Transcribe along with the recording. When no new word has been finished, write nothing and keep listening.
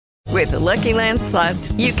With the Lucky Land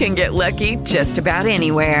Slots, you can get lucky just about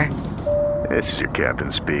anywhere. This is your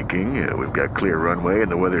captain speaking. We've got clear runway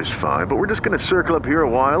and the weather's fine, but we're just going to circle up here a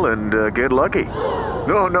while and get lucky.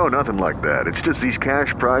 No, nothing like that. It's just these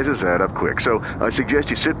cash prizes add up quick. So I suggest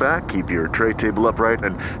you sit back, keep your tray table upright,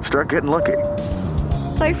 and start getting lucky.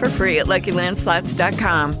 Play for free at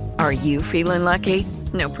LuckyLandSlots.com. Are you feeling lucky?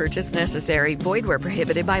 No purchase necessary. Void where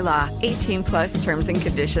prohibited by law. 18 plus terms and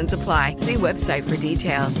conditions apply. See website for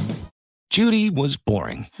details. Judy was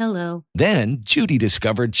boring. Hello. Then Judy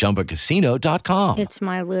discovered ChumbaCasino.com. It's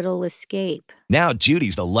my little escape. Now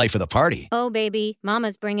Judy's the life of the party. Oh, baby,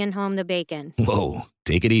 mama's bringing home the bacon. Whoa,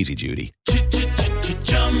 take it easy, Judy.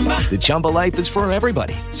 The Chumba life is for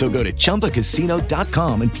everybody. So go to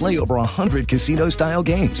ChumbaCasino.com and play over 100 casino-style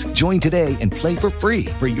games. Join today and play for free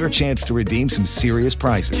for your chance to redeem some serious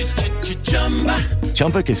prizes.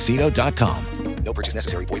 ChumbaCasino.com. No purchase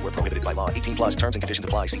necessary. Void where prohibited by law. 18 plus terms and conditions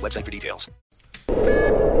apply. See website for details.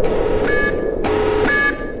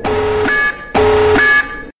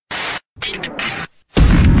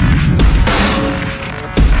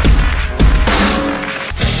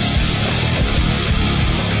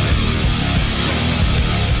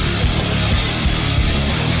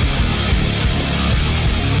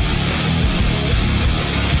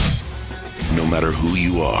 No matter who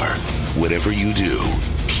you are, whatever you do,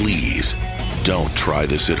 please don't try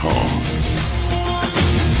this at home.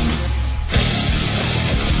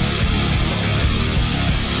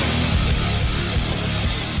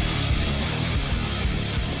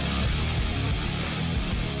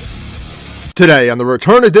 Today, on the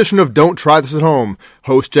return edition of Don't Try This at Home,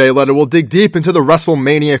 host Jay Letta will dig deep into the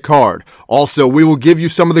WrestleMania card. Also, we will give you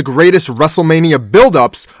some of the greatest WrestleMania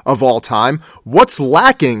build-ups of all time, what's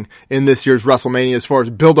lacking in this year's WrestleMania as far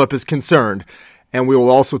as build-up is concerned, and we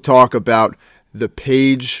will also talk about the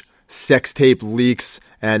Paige sex tape leaks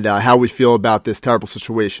and how we feel about this terrible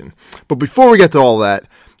situation. But before we get to all that,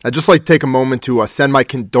 I'd just like to take a moment to send my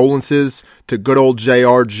condolences to good old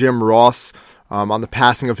JR Jim Ross, on the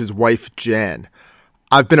passing of his wife, Jan.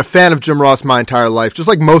 I've been a fan of Jim Ross my entire life, just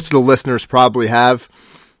like most of the listeners probably have.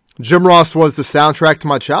 Jim Ross was the soundtrack to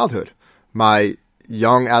my childhood, my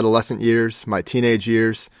young adolescent years, my teenage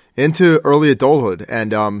years, into early adulthood.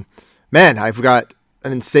 And, man, I've got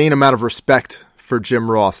an insane amount of respect for Jim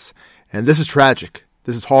Ross. And this is tragic.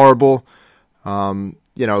 This is horrible.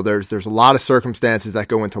 There's a lot of circumstances that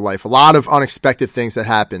go into life, a lot of unexpected things that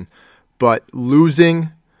happen. But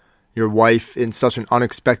losing your wife in such an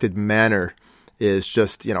unexpected manner is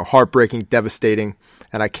just, heartbreaking, devastating.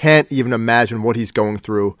 And I can't even imagine what he's going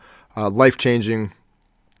through. Life-changing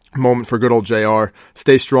moment for good old JR.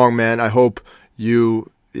 Stay strong, man. I hope you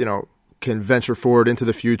can venture forward into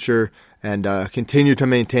the future and continue to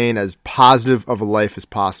maintain as positive of a life as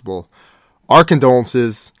possible. Our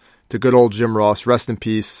condolences to good old Jim Ross. Rest in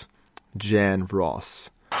peace, Jan Ross.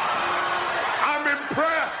 I'm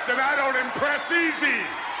impressed, and I don't impress easy.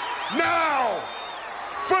 Now,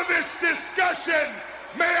 for this discussion,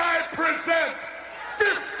 may I present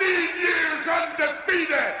 15 years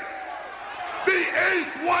undefeated, the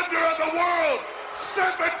 8th wonder of the world,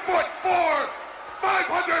 7'4",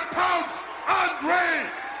 500 pounds, Andre,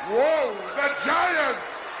 the Giant.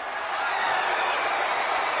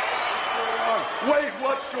 Wait,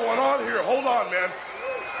 what's going on here? Hold on, man.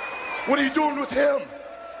 What are you doing with him?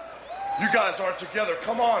 You guys aren't together.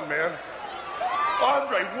 Come on, man.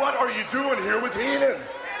 Andre, what are you doing here with Heenan?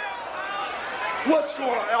 What's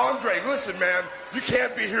going on? Andre, listen, man, you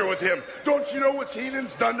can't be here with him. Don't you know what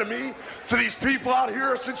Heenan's done to me, to these people out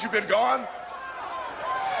here since you've been gone?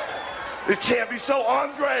 It can't be so.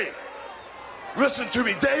 Andre, listen to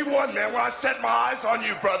me. Day one, man, when I set my eyes on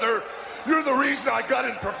you, brother, you're the reason I got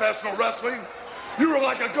in professional wrestling. You were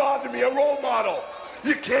like a god to me, a role model.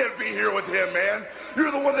 You can't be here with him, man.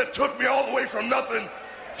 You're the one that took me all the way from nothing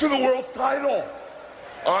to the world's title.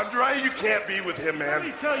 Andre, you can't be with him,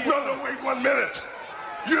 man. No, wait 1 minute.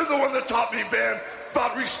 You're the one that taught me, man,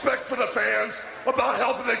 about respect for the fans, about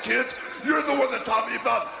helping the kids. You're the one that taught me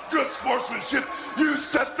about good sportsmanship. You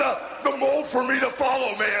set the mold for me to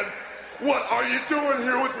follow, man. What are you doing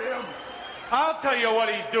here with him? I'll tell you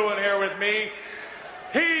what he's doing here with me.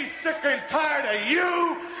 He's sick and tired of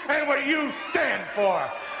you and what you stand for.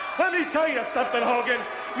 Let me tell you something, Hogan.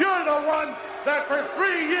 You're the one that for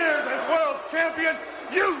 3 years as world champion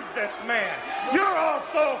used this man. You're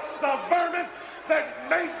also the vermin that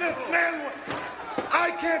made this man.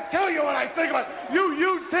 I can't tell you what I think about it. You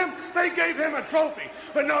used him, they gave him a trophy.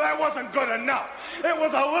 But no, that wasn't good enough. It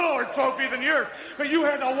was a littler trophy than yours. But you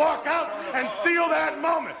had to walk out and steal that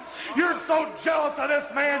moment. You're so jealous of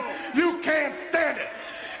this man, you can't stand it.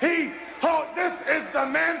 He Oh, this is the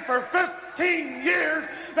man for 15 years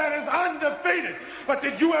that is undefeated. But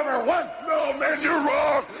did you ever once? No, man, you're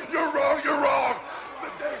wrong. You're wrong. You're wrong.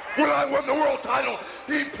 When I won the world title,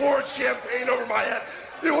 he poured champagne over my head.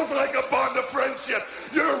 It was like a bond of friendship.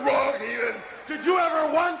 You're wrong, Heenan. Did you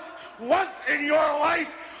ever once in your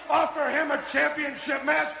life offer him a championship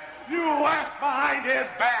match? You laughed behind his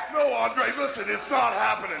back. No, Andre, listen, it's not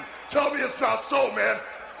happening. Tell me it's not so, man.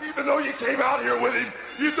 Even though you came out here with him,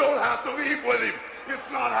 you don't have to leave with him. It's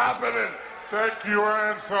not happening. Take your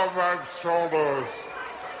hands off my shoulders.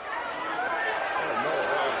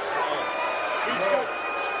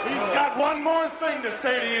 He's got one more thing to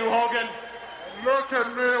say to you, Hogan. Look at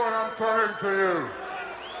me when I'm talking to you.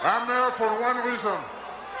 I'm here for one reason.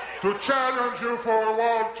 To challenge you for a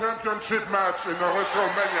world championship match in the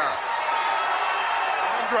WrestleMania.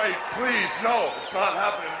 Andre, please, no, it's not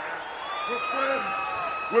happening. We're friends.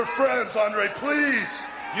 We're friends, Andre, please.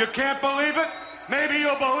 You can't believe it? Maybe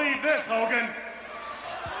you'll believe this, Hogan.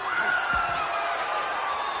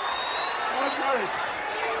 Andre,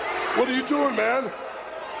 what are you doing, man?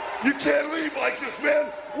 You can't leave like this, man.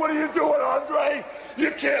 What are you doing, Andre?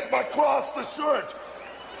 You can't cross the shirt.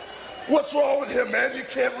 What's wrong with him, man? You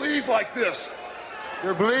can't leave like this.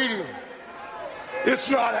 You're bleeding. It's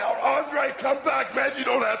not out. Andre, come back, man. You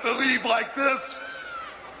don't have to leave like this.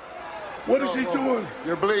 What is he doing?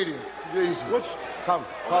 You're bleeding. Easy. Come.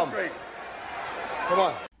 Andre. Come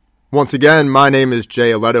on. Once again, my name is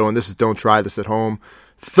Jay Aletto, and this is Don't Try This at Home.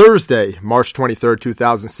 Thursday, March 23rd,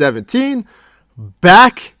 2017.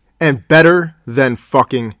 Back and better than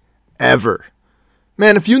fucking ever.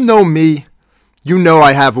 Man, if you know me, you know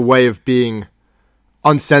I have a way of being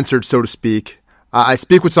uncensored, so to speak. I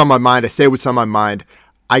speak what's on my mind. I say what's on my mind.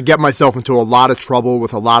 I get myself into a lot of trouble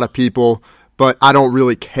with a lot of people, but I don't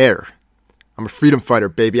really care. I'm a freedom fighter,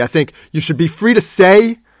 baby. I think you should be free to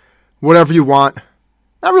say whatever you want.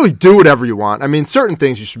 Not really do whatever you want. I mean, certain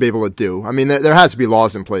things you should be able to do. I mean, there has to be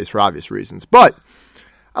laws in place for obvious reasons. But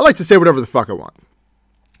I like to say whatever the fuck I want.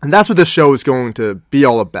 And that's what this show is going to be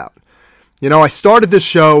all about. You know, I started this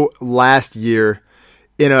show last year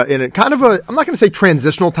in a kind of a, I'm not going to say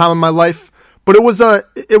transitional time in my life, but it was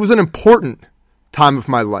an important time of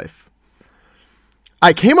my life.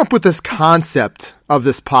 I came up with this concept of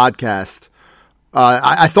this podcast.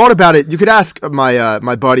 I thought about it. You could ask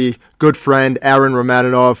my buddy, good friend, Aaron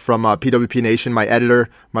Romanov from PWP Nation, my editor,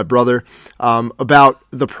 my brother, about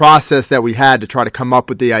the process that we had to try to come up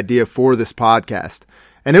with the idea for this podcast.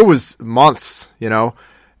 And it was months, you know,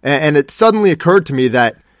 and it suddenly occurred to me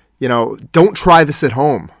that, you know, don't try this at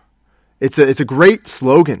home. It's a great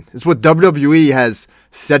slogan. It's what WWE has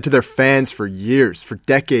said to their fans for years, for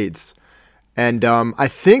decades. And I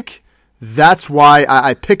think that's why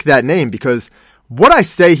I picked that name, because what I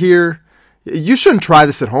say here, you shouldn't try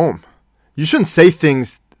this at home. You shouldn't say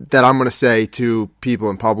things that I'm going to say to people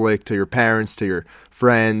in public, to your parents, to your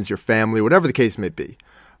friends, your family, whatever the case may be.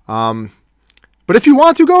 But if you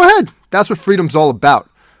want to, go ahead. That's what freedom's all about.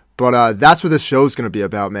 But that's what this show's going to be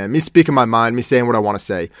about, man. Me speaking my mind, me saying what I want to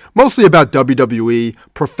say. Mostly about WWE,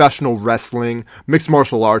 professional wrestling, mixed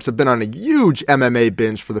martial arts. I've been on a huge MMA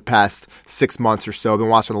binge for the past 6 months or so. I've been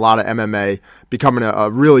watching a lot of MMA, becoming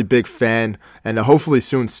a really big fan, and hopefully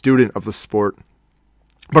soon student of the sport.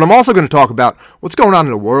 But I'm also going to talk about what's going on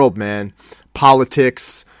in the world, man.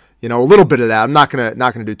 Politics, you know, a little bit of that. I'm not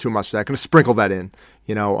gonna do too much of that. I'm going to sprinkle that in.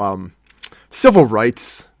 You know, civil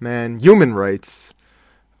rights, man, human rights.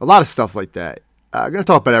 A lot of stuff like that. I'm going to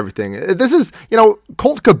talk about everything. This is, you know,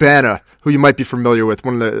 Colt Cabana, who you might be familiar with,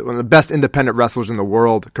 one of the best independent wrestlers in the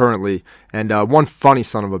world currently, and one funny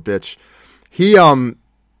son of a bitch. He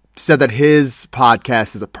said that his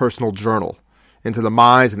podcast is a personal journal into the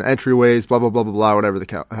minds and the entryways, blah, blah, blah, blah, blah, whatever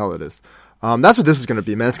the hell it is. That's what this is going to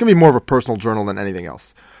be, man. It's going to be more of a personal journal than anything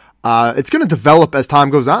else. It's going to develop as time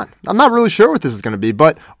goes on. I'm not really sure what this is going to be,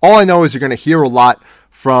 but all I know is you're going to hear a lot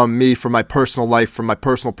from me, from my personal life, from my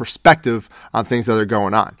personal perspective on things that are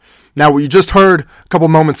going on. Now, what you just heard a couple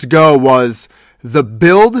moments ago was the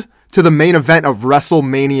build to the main event of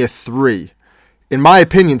WrestleMania 3. In my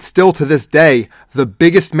opinion, still to this day, the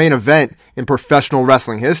biggest main event in professional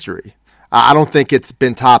wrestling history. I don't think it's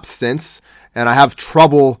been topped since, and I have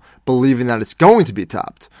trouble believing that it's going to be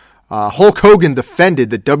topped. Hulk Hogan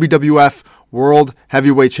defended the WWF World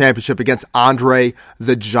Heavyweight Championship against Andre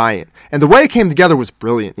the Giant. And the way it came together was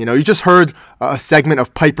brilliant. You know, you just heard a segment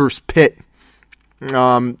of Piper's Pit.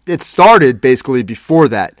 It started basically before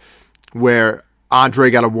that, where Andre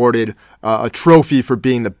got awarded a trophy for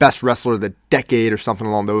being the best wrestler of the decade or something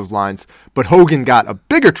along those lines. But Hogan got a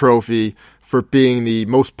bigger trophy for being the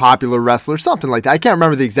most popular wrestler, something like that. I can't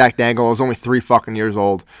remember the exact angle. I was only 3 fucking years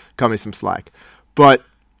old. Cut me some slack. But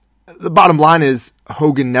the bottom line is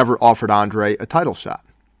Hogan never offered Andre a title shot.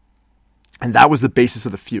 And that was the basis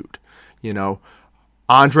of the feud. You know,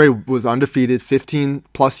 Andre was undefeated 15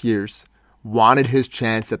 plus years, wanted his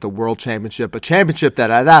chance at the World Championship, a championship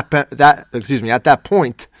that at that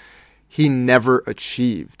point, he never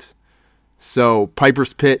achieved. So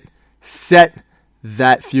Piper's Pit set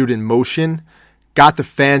that feud in motion, got the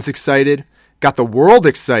fans excited, got the world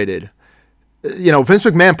excited. You know, Vince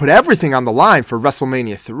McMahon put everything on the line for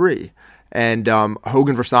WrestleMania 3. And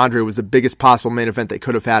Hogan vs. Andre was the biggest possible main event they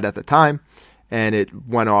could have had at the time. And it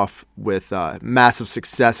went off with massive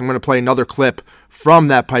success. I'm going to play another clip from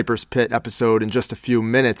that Piper's Pit episode in just a few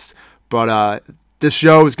minutes. But this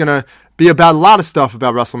show is going to be about a lot of stuff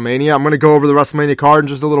about WrestleMania. I'm going to go over the WrestleMania card in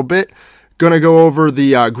just a little bit. Going to go over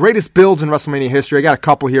the greatest builds in WrestleMania history. I got a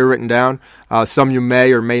couple here written down. Some you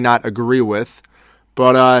may or may not agree with.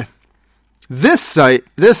 But this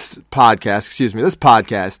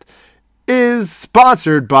podcast is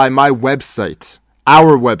sponsored by my website.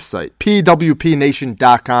 Our website,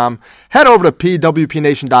 pwpnation.com. Head over to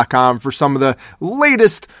pwpnation.com for some of the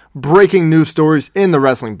latest breaking news stories in the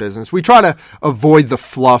wrestling business. We try to avoid the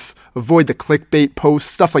fluff, avoid the clickbait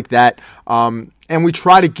posts, stuff like that. And we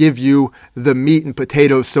try to give you the meat and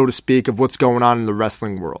potatoes, so to speak, of what's going on in the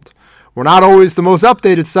wrestling world. We're not always the most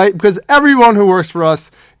updated site because everyone who works for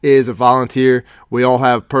us is a volunteer. We all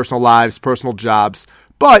have personal lives, personal jobs,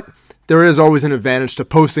 but there is always an advantage to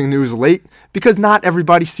posting news late because not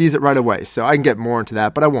everybody sees it right away. So I can get more into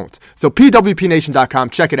that, but I won't. So pwpnation.com,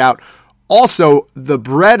 check it out. Also, the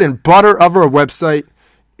bread and butter of our website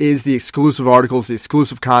is the exclusive articles, the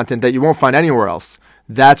exclusive content that you won't find anywhere else.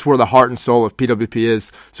 That's where the heart and soul of PWP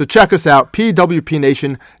is. So check us out,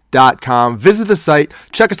 pwpnation.com. Visit the site.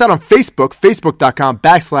 Check us out on Facebook,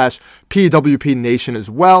 facebook.com/PWPNation as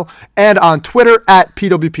well. And on Twitter at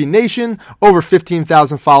PWPNation, over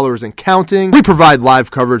 15,000 followers and counting. We provide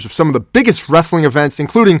live coverage of some of the biggest wrestling events,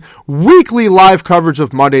 including weekly live coverage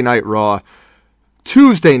of Monday Night Raw,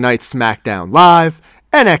 Tuesday Night SmackDown Live,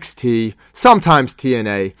 NXT, sometimes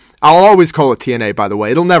TNA. I'll always call it TNA, by the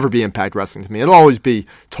way. It'll never be Impact Wrestling to me. It'll always be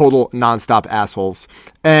total nonstop assholes.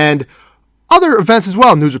 And other events as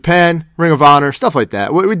well, New Japan, Ring of Honor, stuff like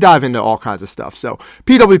that. We dive into all kinds of stuff. So,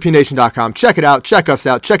 pwpnation.com, check it out, check us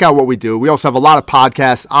out, check out what we do. We also have a lot of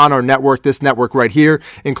podcasts on our network, this network right here,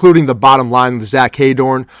 including The Bottom Line with Zach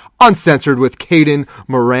Haydorn, Uncensored with Caden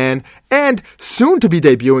Moran, and soon to be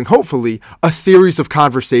debuting, hopefully, a series of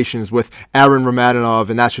conversations with Aaron Romanov,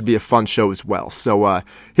 and that should be a fun show as well. So,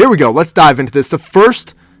 here we go. Let's dive into this. The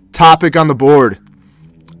first topic on the board,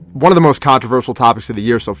 one of the most controversial topics of the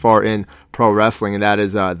year so far in pro wrestling, and that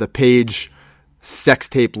is the Paige sex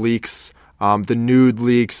tape leaks, the nude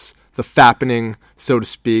leaks, the fappening, so to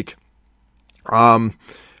speak. So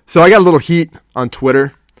I got a little heat on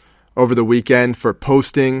Twitter over the weekend for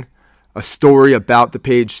posting a story about the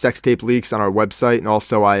Paige sex tape leaks on our website, and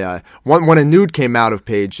also when a nude came out of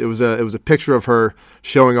Paige, it was a picture of her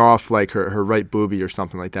showing off like her right boobie or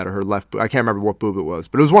something like that, or her left boob. I can't remember what boob it was,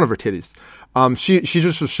 but it was one of her titties. She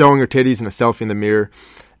just was showing her titties in a selfie in the mirror,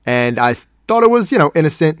 and I thought it was,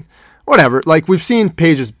 innocent, whatever. Like, we've seen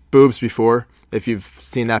Paige's boobs before, if you've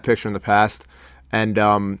seen that picture in the past, and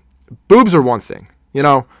boobs are one thing,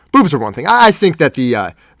 boobs are one thing. I think that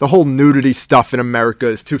the whole nudity stuff in America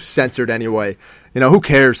is too censored anyway. Who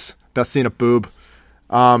cares about seeing a boob?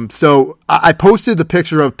 So I posted the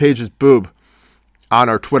picture of Paige's boob on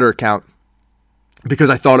our Twitter account because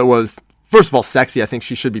I thought it was, first of all, sexy. I think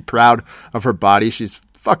she should be proud of her body. She's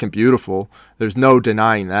fucking beautiful. There's no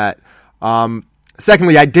denying that.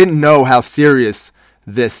 Secondly, I didn't know how serious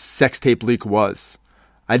this sex tape leak was.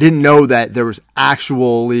 I didn't know that there was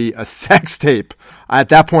actually a sex tape. At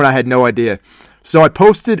that point, I had no idea. So I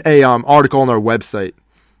posted a article on our website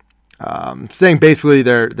saying basically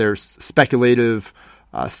there's speculative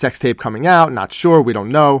sex tape coming out. Not sure. We don't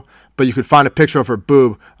know. But you could find a picture of her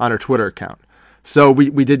boob on her Twitter account. So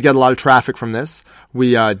we did get a lot of traffic from this.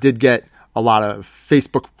 We did get a lot of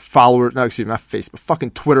Facebook followers. No, excuse me, not Facebook.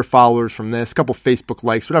 Fucking Twitter followers from this. A couple Facebook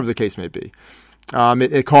likes, whatever the case may be.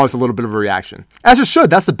 It caused a little bit of a reaction. As it should.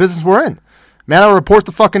 That's the business we're in. Man, I report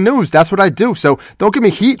the fucking news. That's what I do. So don't give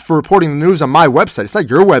me heat for reporting the news on my website. It's not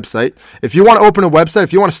your website. If you want to open a website,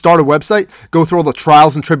 if you want to start a website, go through all the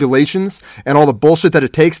trials and tribulations and all the bullshit that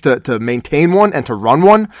it takes to maintain one and to run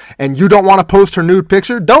one, and you don't want to post her nude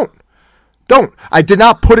picture, don't. I did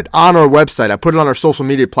not put it on our website. I put it on our social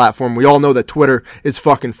media platform. We all know that Twitter is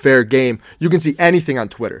fucking fair game. You can see anything on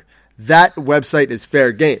Twitter. That website is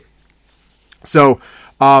fair game. So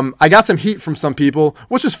I got some heat from some people,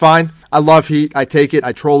 which is fine. I love heat. I take it.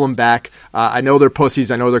 I troll them back. I know they're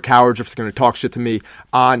pussies. I know they're cowards if they're going to talk shit to me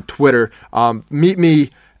on Twitter. Meet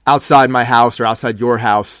me outside my house or outside your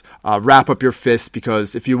house. Wrap up your fists,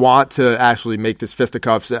 because if you want to actually make this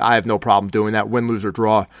fisticuffs, I have no problem doing that. Win, lose, or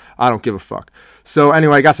draw. I don't give a fuck. So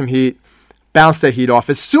anyway, I got some heat. Bounced that heat off.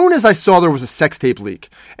 As soon as I saw there was a sex tape leak,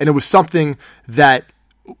 and it was something that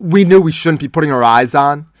we knew we shouldn't be putting our eyes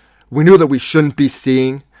on, we knew that we shouldn't be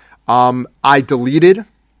seeing, I deleted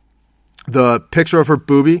the picture of her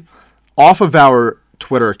boobie off of our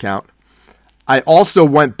Twitter account. I also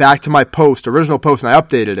went back to my original post, and I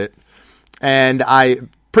updated it. And I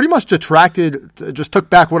pretty much just took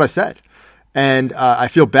back what I said. And I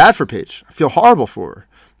feel bad for Paige. I feel horrible for her.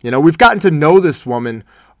 You know, we've gotten to know this woman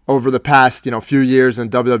over the past, few years in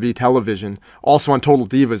WWE television. Also on Total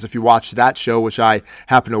Divas, if you watch that show, which I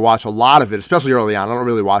happen to watch a lot of it, especially early on. I don't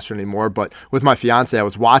really watch it anymore, but with my fiance, I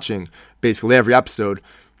was watching basically every episode.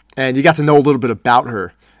 And you got to know a little bit about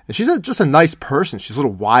her. And she's just a nice person. She's a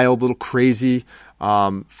little wild, a little crazy,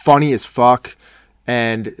 funny as fuck,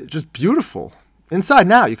 and just beautiful. Inside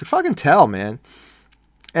and out, you could fucking tell, man.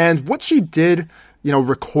 And what she did,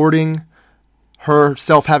 recording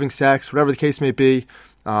herself having sex, whatever the case may be,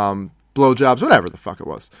 blowjobs, whatever the fuck it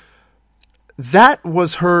was, that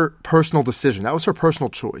was her personal decision. That was her personal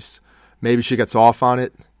choice. Maybe she gets off on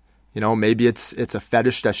it. Maybe it's a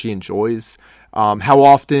fetish that she enjoys. How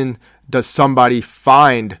often does somebody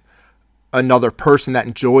find another person that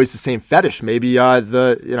enjoys the same fetish? Maybe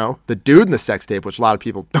the dude in the sex tape, which a lot of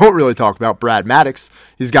people don't really talk about, Brad Maddox.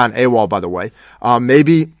 He's gotten AWOL, by the way.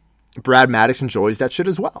 Maybe Brad Maddox enjoys that shit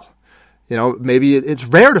as well. Maybe it's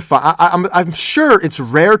rare to find. I'm sure it's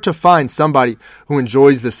rare to find somebody who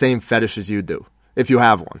enjoys the same fetish as you do, if you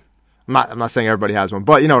have one. I'm not saying everybody has one,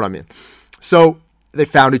 but you know what I mean. So they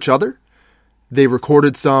found each other. They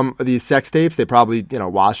recorded some of these sex tapes. They probably,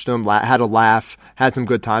 watched them, had a laugh, had some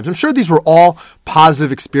good times. I'm sure these were all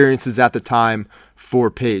positive experiences at the time for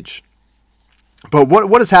Paige. But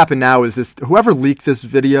what has happened now is this: whoever leaked this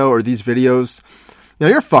video or these videos,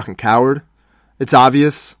 you're a fucking coward. It's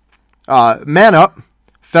obvious. Man up,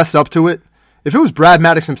 fess up to it. If it was Brad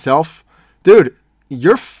Maddox himself, dude,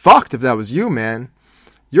 you're fucked if that was you, man.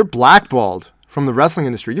 You're blackballed from the wrestling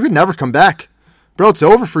industry. You could never come back. Bro, it's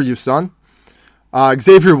over for you, son.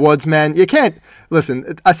 Xavier Woods, man, you can't,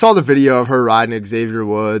 listen, I saw the video of her riding Xavier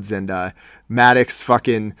Woods and Maddox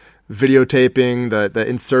fucking videotaping the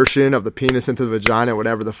insertion of the penis into the vagina,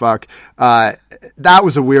 whatever the fuck. That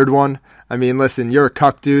was a weird one. I mean, listen, you're a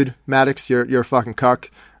cuck, dude, Maddox. You're a fucking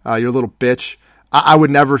cuck. You're a little bitch. I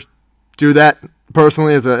would never do that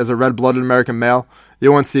personally as a red-blooded American male.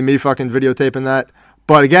 You won't see me fucking videotaping that.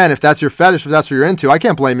 But again, if that's your fetish, if that's what you're into, I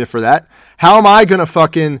can't blame you for that. How am I going to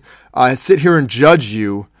fucking sit here and judge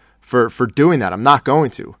you for doing that? I'm not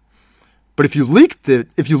going to. But if you leaked it,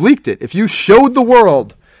 if you showed the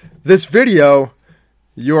world this video,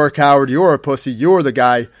 you're a coward, you're a pussy, you're the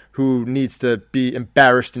guy who needs to be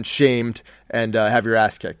embarrassed and shamed and have your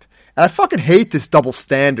ass kicked. And I fucking hate this double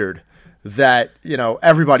standard that,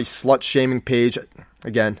 everybody's slut-shaming Paige.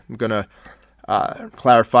 Again, I'm going to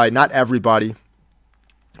clarify, not everybody.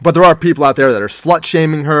 But there are people out there that are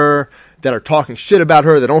slut-shaming her, that are talking shit about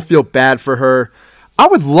her, that don't feel bad for her. I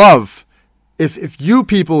would love if you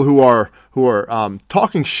people who are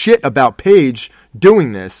talking shit about Paige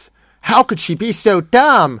doing this, how could she be so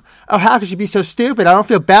dumb? Oh, how could she be so stupid? I don't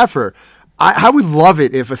feel bad for her. I would love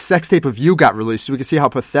it if a sex tape of you got released so we could see how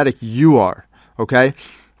pathetic you are, okay?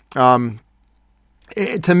 To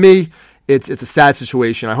me, it's a sad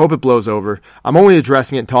situation. I hope it blows over. I'm only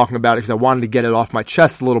addressing it and talking about it because I wanted to get it off my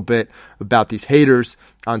chest a little bit about these haters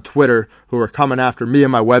on Twitter who are coming after me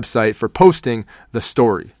and my website for posting the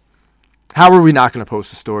story. How are we not going to post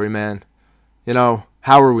the story, man? How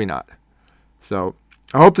are we not? So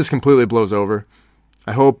I hope this completely blows over.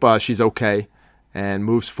 I hope she's okay and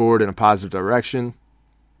moves forward in a positive direction.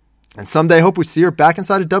 And someday I hope we see her back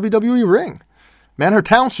inside a WWE ring. Man, her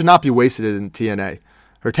talent should not be wasted in TNA.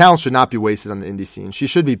 Her talent should not be wasted on the indie scene. She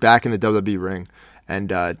should be back in the WWE ring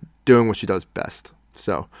and doing what she does best.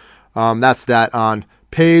 So that's that on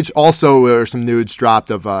Paige. Also, there are some nudes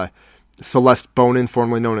dropped of Celeste Bonin,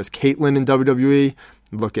 formerly known as Caitlyn in WWE,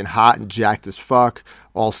 looking hot and jacked as fuck.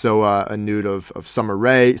 Also a nude of Summer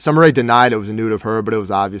Rae. Summer Rae denied it was a nude of her, but it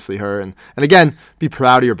was obviously her. And again, be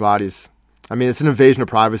proud of your bodies. I mean, it's an invasion of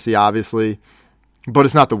privacy, obviously, but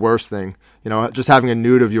it's not the worst thing. Just having a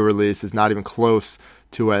nude of your release is not even close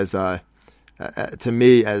to as to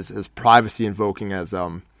me as privacy invoking as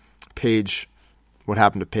Paige, what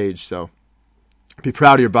happened to Paige. So be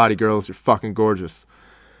proud of your body, girls. You're fucking gorgeous.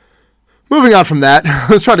 Moving on from that,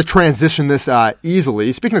 let's try to transition this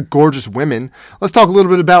easily. Speaking of gorgeous women, let's talk a little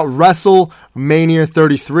bit about WrestleMania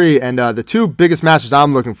 33. And the two biggest matches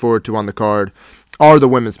I'm looking forward to on the card are the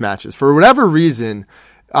women's matches. For whatever reason,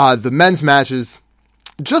 the men's matches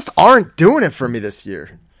just aren't doing it for me this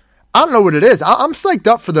year. I don't know what it is. I'm psyched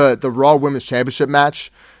up for the Raw Women's Championship match.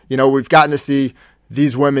 You know, we've gotten to see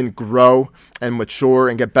these women grow and mature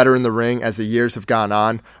and get better in the ring as the years have gone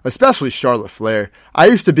on, especially Charlotte Flair. I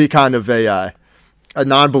used to be kind of a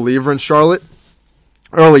non-believer in Charlotte.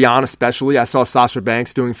 Early on, especially, I saw Sasha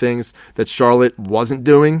Banks doing things that Charlotte wasn't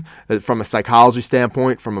doing from a psychology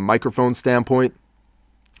standpoint, from a microphone standpoint,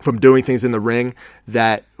 from doing things in the ring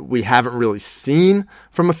that we haven't really seen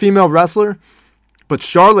from a female wrestler. But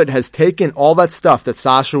Charlotte has taken all that stuff that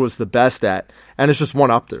Sasha was the best at, and it's just one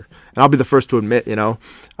up there. And I'll be the first to admit,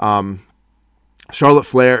 Charlotte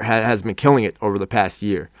Flair has been killing it over the past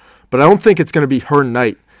year. But I don't think it's going to be her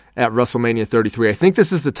night at WrestleMania 33. I think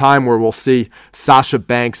this is the time where we'll see Sasha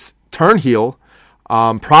Banks turn heel,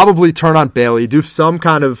 probably turn on Bayley, do some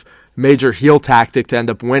kind of major heel tactic to end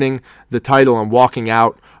up winning the title and walking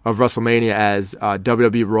out of WrestleMania as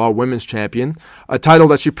WWE Raw Women's Champion, a title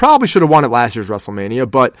that she probably should have won at last year's WrestleMania,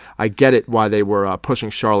 but I get it why they were pushing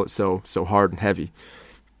Charlotte so hard and heavy.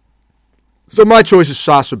 So my choice is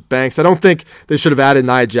Sasha Banks. I don't think they should have added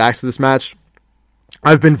Nia Jax to this match.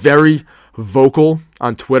 I've been very vocal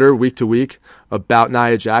on Twitter week to week about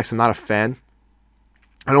Nia Jax. I'm not a fan.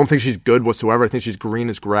 I don't think she's good whatsoever. I think she's green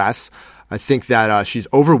as grass. I think that she's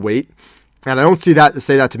overweight. And I don't say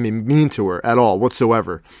that to be mean to her at all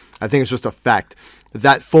whatsoever. I think it's just a fact.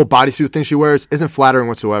 That full bodysuit thing she wears isn't flattering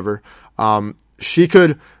whatsoever. She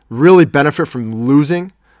could really benefit from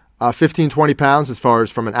losing 15, 20 pounds as far as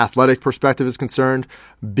from an athletic perspective is concerned,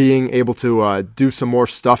 being able to do some more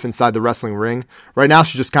stuff inside the wrestling ring. Right now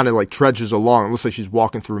she just kind of like trudges along. It looks like she's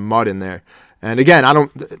walking through mud in there. And again, I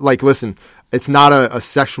don't listen, it's not a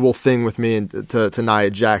sexual thing with me to Nia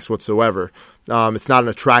Jax whatsoever. It's not an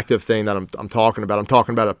attractive thing that I'm talking about. I'm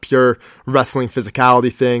talking about a pure wrestling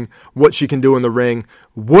physicality thing. What she can do in the ring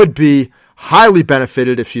would be highly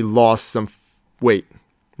benefited if she lost some weight,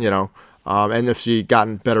 and if she got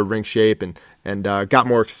in better ring shape and got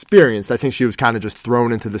more experience. I think she was kind of just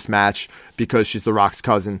thrown into this match because she's The Rock's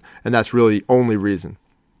cousin, and that's really the only reason.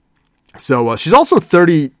 So she's also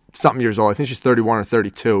 30-something years old. I think she's 31 or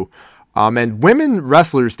 32. And women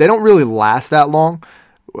wrestlers, they don't really last that long.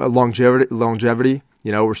 Longevity.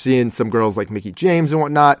 We're seeing some girls like Mickie James and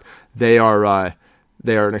whatnot. They are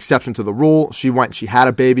an exception to the rule. She had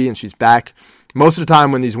a baby and she's back. Most of the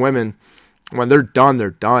time when these women, when they're done,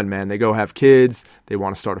 man. They go have kids. They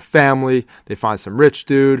want to start a family. They find some rich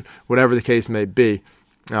dude, whatever the case may be,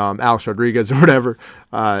 Alex Rodriguez or whatever,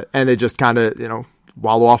 and they just kind of,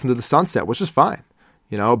 wallow off into the sunset, which is fine,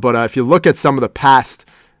 But if you look at some of the past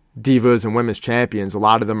divas and women's champions, a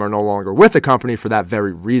lot of them are no longer with the company for that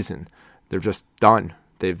very reason. They're just done.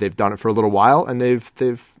 They've done it for a little while and they're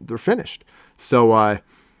finished. So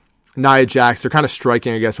Nia Jax, they're kind of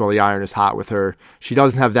striking, I guess, while the iron is hot with her. She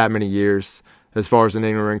doesn't have that many years as far as an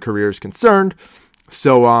in-ring career is concerned.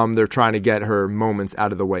 So they're trying to get her moments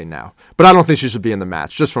out of the way now. But I don't think she should be in the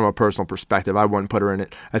match. Just from a personal perspective, I wouldn't put her in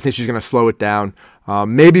it. I think she's going to slow it down,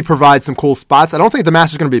 maybe provide some cool spots. I don't think the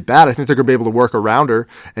match is going to be bad. I think they're going to be able to work around her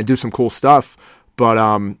and do some cool stuff. But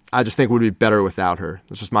I just think it would be better without her.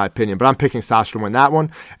 That's just my opinion. But I'm picking Sasha to win that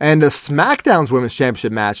one. And the SmackDown's Women's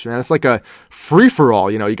Championship match, man, it's like a free-for-all.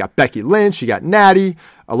 You got Becky Lynch, you got Natty,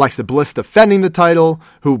 Alexa Bliss defending the title,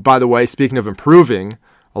 who, by the way, speaking of improving,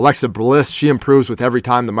 Alexa Bliss, she improves with every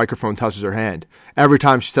time the microphone touches her hand. Every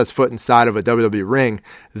time she sets foot inside of a WWE ring,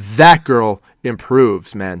 that girl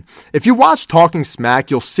improves, man. If you watch Talking Smack,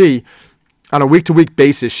 you'll see on a week-to-week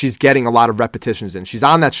basis, she's getting a lot of repetitions in. She's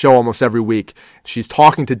on that show almost every week. She's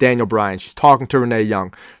talking to Daniel Bryan. She's talking to Renee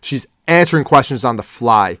Young. She's answering questions on the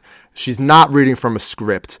fly. She's not reading from a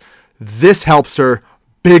script. This helps her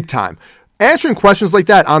big time. Answering questions like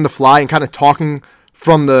that on the fly and kind of talking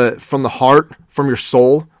from the heart, from your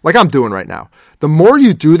soul, like I'm doing right now. The more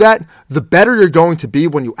you do that, the better you're going to be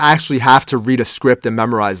when you actually have to read a script and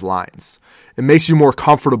memorize lines. It makes you more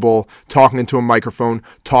comfortable talking into a microphone,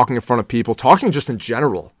 talking in front of people, talking just in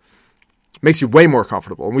general. It makes you way more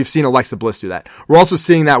comfortable. And we've seen Alexa Bliss do that. We're also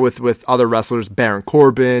seeing that with other wrestlers. Baron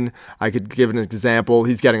Corbin, I could give an example.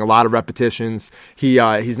 He's getting a lot of repetitions.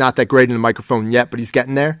 He's not that great in the microphone yet, but he's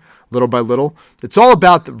getting there little by little. It's all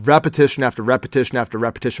about the repetition after repetition after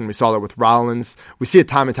repetition. We saw that with Rollins. We see it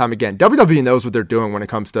time and time again. WWE knows what they're doing when it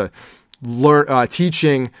comes to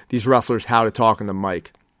teaching these wrestlers how to talk in the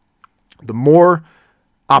mic. The more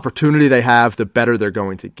opportunity they have, the better they're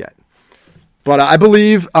going to get. But I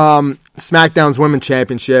believe SmackDown's Women's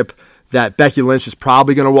Championship that Becky Lynch is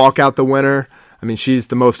probably going to walk out the winner. I mean, she's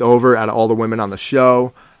the most over out of all the women on the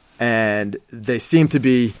show. And they seem to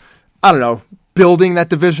be, I don't know, building that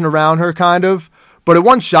division around her kind of. But it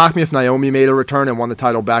wouldn't shock me if Naomi made a return and won the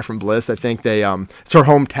title back from Bliss. I think it's her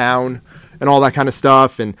hometown and all that kind of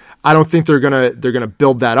stuff. And I don't think they're gonna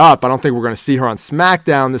build that up. I don't think we're gonna see her on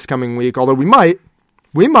SmackDown this coming week. Although we might,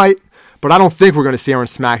 but I don't think we're gonna see her on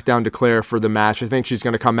SmackDown declare for the match. I think she's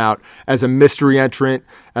gonna come out as a mystery entrant,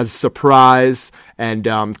 as a surprise, and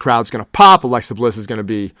the crowd's gonna pop. Alexa Bliss is gonna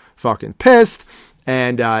be fucking pissed.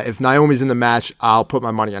 And if Naomi's in the match, I'll put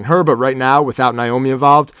my money on her. But right now, without Naomi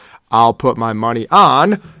involved, I'll put my money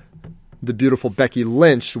on the beautiful Becky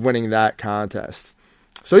Lynch winning that contest.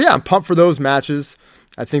 So yeah, I'm pumped for those matches.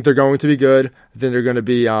 I think they're going to be good. I think they're going to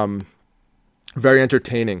be very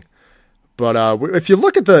entertaining. But if you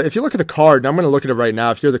look at the card, and I'm going to look at it right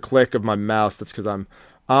now. If you hear the click of my mouse, that's because I'm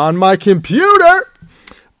on my computer.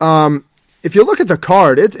 If you look at the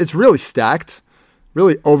card, it's really stacked,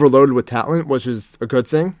 really overloaded with talent, which is a good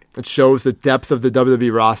thing. It shows the depth of the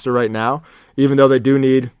WWE roster right now, even though they do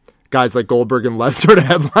need guys like Goldberg and Lesnar to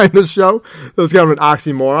headline the show. That's kind of an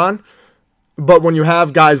oxymoron. But when you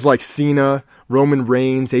have guys like Cena, Roman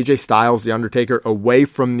Reigns, AJ Styles, The Undertaker away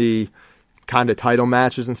from the kind of title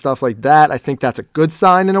matches and stuff like that, I think that's a good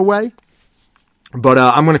sign in a way. But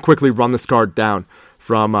I'm going to quickly run this card down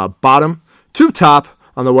from bottom to top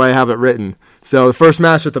on the way I have it written. So the first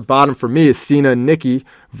match at the bottom for me is Cena and Nikki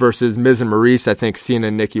versus Miz and Maurice. I think Cena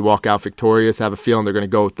and Nikki walk out victorious. I have a feeling they're going to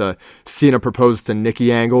go with the Cena proposed to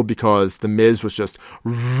Nikki angle because the Miz was just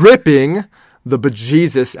ripping the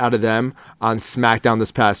bejesus out of them on SmackDown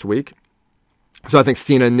this past week. So I think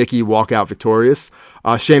Cena and Nikki walk out victorious.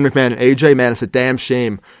 Shane McMahon and AJ, man, it's a damn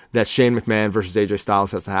shame that Shane McMahon versus AJ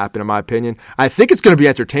Styles has to happen, in my opinion. I think it's going to be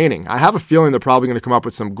entertaining. I have a feeling they're probably going to come up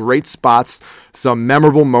with some great spots, some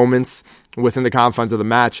memorable moments within the confines of the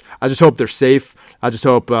match. I just hope they're safe. I just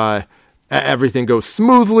hope everything goes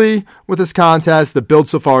smoothly with this contest. The build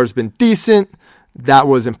so far has been decent. That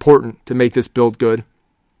was important to make this build good,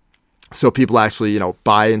 so people actually,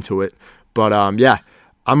 buy into it. But yeah,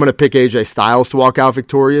 I'm going to pick AJ Styles to walk out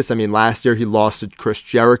victorious. I mean, last year he lost to Chris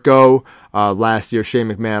Jericho. Last year Shane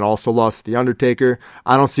McMahon also lost to The Undertaker.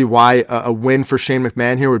 I don't see why a win for Shane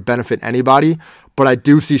McMahon here would benefit anybody. But I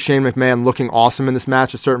do see Shane McMahon looking awesome in this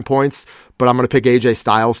match at certain points. But I'm going to pick AJ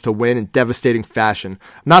Styles to win in devastating fashion.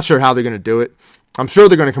 I'm not sure how they're going to do it. I'm sure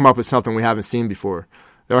they're going to come up with something we haven't seen before,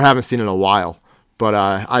 or haven't seen in a while. But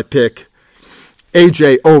I pick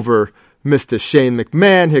AJ over Mr. Shane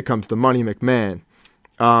McMahon. Here comes the money, McMahon.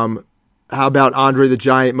 How about Andre the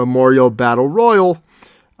Giant Memorial Battle Royal?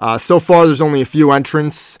 So far, there's only a few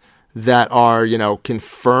entrants that are,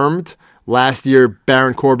 confirmed. Last year,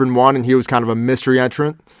 Baron Corbin won, and he was kind of a mystery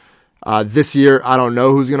entrant. This year, I don't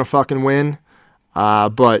know who's going to fucking win.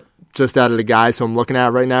 But just out of the guys who I'm looking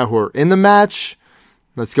at right now who are in the match,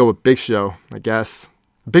 let's go with Big Show, I guess.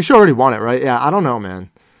 Big Show already won it, right? Yeah, I don't know,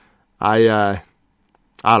 man. I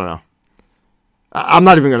don't know. I'm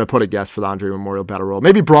not even going to put a guess for the Andre Memorial Battle Royal.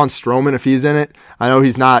 Maybe Braun Strowman if he's in it. I know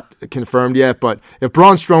he's not confirmed yet, but if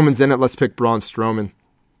Braun Strowman's in it, let's pick Braun Strowman.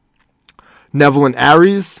 Neville and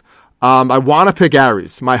Aries. I want to pick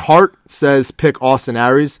Aries. My heart says pick Austin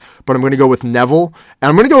Aries, but I'm going to go with Neville. And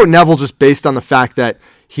I'm going to go with Neville just based on the fact that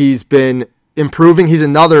he's been improving. He's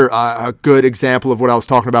another a good example of what I was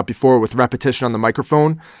talking about before with repetition on the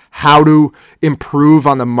microphone. How to improve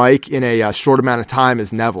on the mic in a short amount of time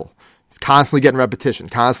is Neville. He's constantly getting repetition,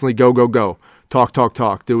 constantly go,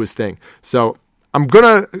 talk, do his thing. So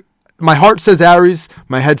my heart says Aries,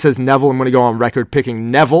 my head says Neville. I'm going to go on record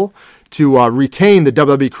picking Neville to retain the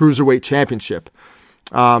WWE Cruiserweight Championship.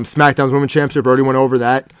 SmackDown's Women's Championship, already went over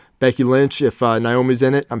that. Becky Lynch, if Naomi's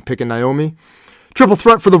in it, I'm picking Naomi. Triple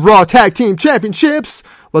threat for the Raw Tag Team Championships.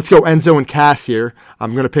 Let's go Enzo and Cass here.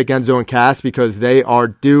 I'm going to pick Enzo and Cass because they are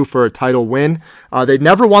due for a title win. They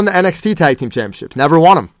never won the NXT Tag Team Championships. Never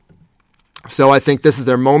won them. So I think this is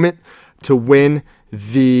their moment to win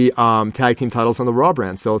the tag team titles on the Raw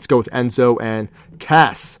brand. So let's go with Enzo and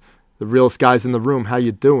Cass, the realest guys in the room. How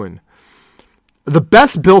you doing? The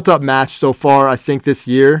best built-up match so far, I think, this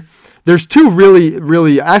year. There's two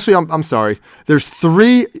really, actually, I'm sorry. There's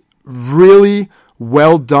three really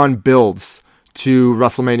well-done builds to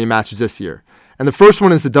WrestleMania matches this year. And the first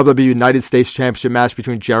one is the WWE United States Championship match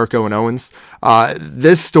between Jericho and Owens.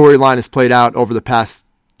 This storyline has played out over the past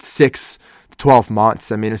 6 to 12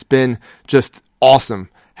 months. I mean, it's been just awesome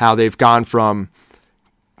how they've gone from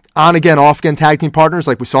on-again, off-again tag team partners.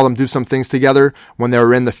 Like we saw them do some things together when they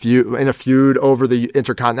were in a feud over the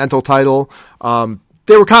Intercontinental title.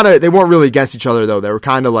 they weren't really against each other though. They were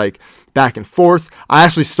kind of like back and forth. I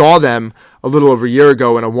actually saw them a little over a year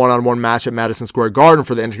ago in a one-on-one match at Madison Square Garden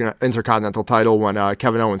for the Intercontinental title when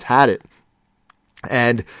Kevin Owens had it.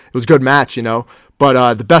 And it was a good match,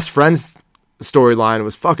 but the best friends storyline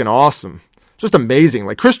was fucking awesome. Just amazing.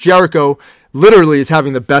 Like Chris Jericho literally is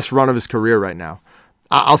having the best run of his career right now.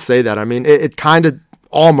 I'll say that. I mean, it kind of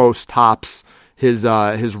almost tops his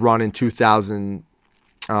run in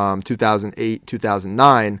 2008,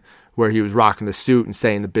 2009, where he was rocking the suit and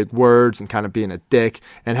saying the big words and kind of being a dick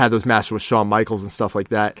and had those matches with Shawn Michaels and stuff like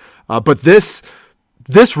that. But this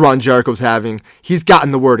run Jericho's having, he's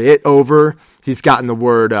gotten the word it over. He's gotten the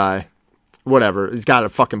word whatever. He's got a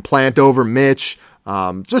fucking plant over Mitch.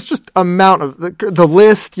 Just amount of the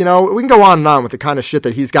list. We can go on and on with the kind of shit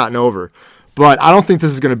that he's gotten over. But I don't think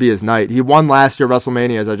this is going to be his night. He won last year at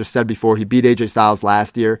WrestleMania, as I just said before. He beat AJ Styles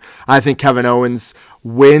last year. I think Kevin Owens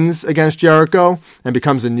wins against Jericho and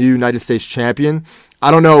becomes a new United States champion.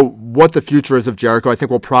 I don't know what the future is of Jericho. I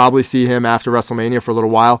think we'll probably see him after WrestleMania for a little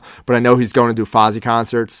while, but I know he's going to do Fozzy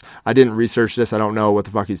concerts. I didn't research this. I don't know what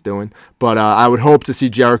the fuck he's doing. But I would hope to see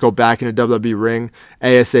Jericho back in a WWE ring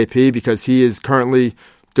ASAP because he is currently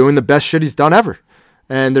doing the best shit he's done ever.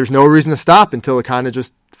 And there's no reason to stop until it kind of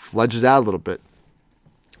just fledges out a little bit.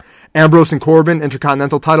 Ambrose and Corbin,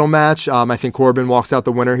 Intercontinental title match. I think Corbin walks out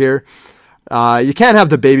the winner here. You can't have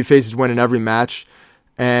the babyfaces win in every match.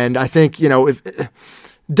 And I think, if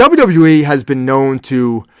WWE has been known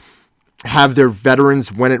to have their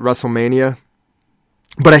veterans win at WrestleMania,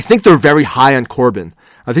 but I think they're very high on Corbin.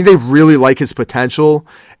 I think they really like his potential,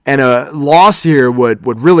 and a loss here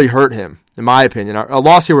would really hurt him, in my opinion. A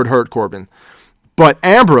loss here would hurt Corbin. But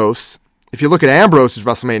Ambrose, if you look at Ambrose's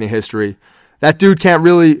WrestleMania history, that dude can't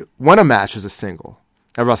really win a match as a single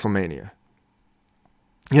at WrestleMania.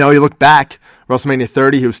 You look back, WrestleMania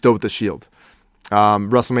 30, he was still with the Shield.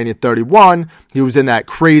 WrestleMania 31, he was in that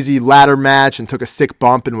crazy ladder match and took a sick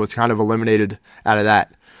bump and was kind of eliminated out of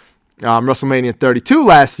that. WrestleMania 32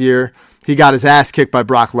 last year, he got his ass kicked by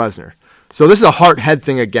Brock Lesnar. So this is a heart-head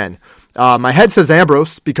thing again. My head says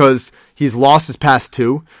Ambrose because he's lost his past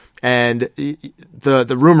two. And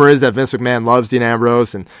the rumor is that Vince McMahon loves Dean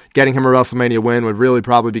Ambrose, and getting him a WrestleMania win would really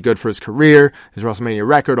probably be good for his career, his WrestleMania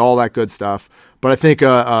record, all that good stuff. But I think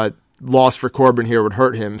a loss for Corbin here would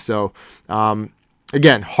hurt him. So,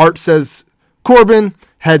 again, heart says Corbin,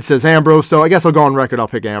 head says Ambrose. So I guess I'll go on record. I'll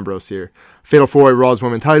pick Ambrose here. Fatal 4-Way Raw's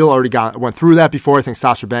Women's title. Went through that before. I think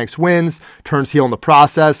Sasha Banks wins, turns heel in the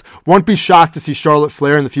process. Won't be shocked to see Charlotte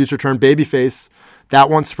Flair in the future turn babyface. That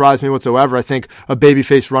won't surprise me whatsoever. I think a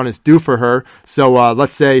babyface run is due for her. So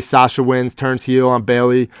let's say Sasha wins, turns heel on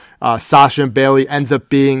Bayley. Sasha and Bayley ends up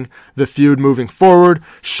being the feud moving forward.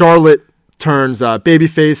 Charlotte turns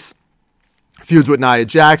babyface, feuds with Nia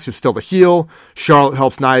Jax, who's still the heel. Charlotte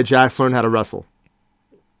helps Nia Jax learn how to wrestle.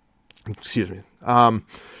 Excuse me. All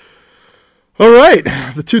right,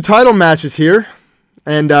 the two title matches here.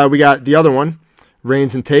 And we got the other one,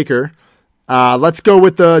 Reigns and Taker. Let's go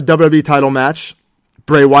with the WWE title match.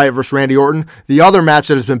 Bray Wyatt versus Randy Orton. The other match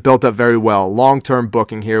that has been built up very well. Long-term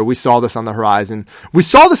booking here. We saw this on the horizon.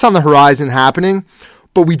 Happening,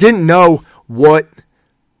 but we didn't know what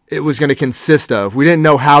it was going to consist of. We didn't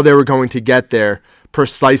know how they were going to get there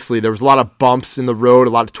precisely. There was a lot of bumps in the road, a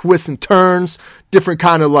lot of twists and turns, different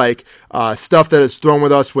kind of stuff that is thrown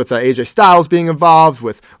with us with AJ Styles being involved,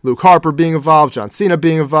 with Luke Harper being involved, John Cena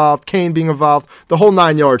being involved, Kane being involved, the whole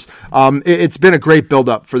 9 yards. It's been a great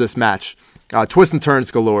build-up for this match. Twists and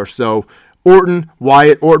turns galore. So Orton won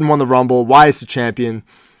the Rumble. Wyatt's the champion.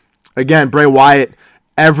 Again, Bray Wyatt,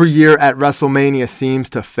 every year at WrestleMania seems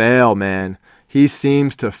to fail, man. He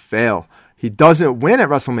seems to fail. He doesn't win at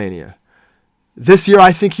WrestleMania. This year,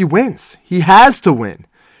 I think he wins. He has to win.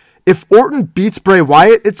 If Orton beats Bray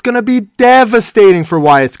Wyatt, it's going to be devastating for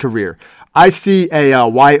Wyatt's career. I see a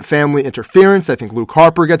Wyatt family interference. I think Luke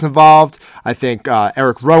Harper gets involved. I think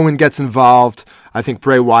Eric Rowan gets involved. I think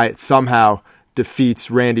Bray Wyatt somehow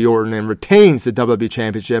defeats Randy Orton and retains the WWE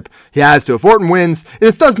Championship. He has to. If Orton wins,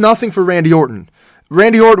 this does nothing for Randy Orton.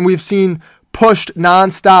 Randy Orton, we've seen pushed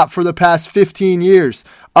nonstop for the past 15 years,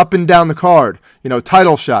 up and down the card.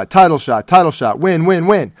 Title shot,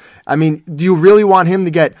 win. I mean, do you really want him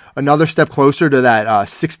to get another step closer to that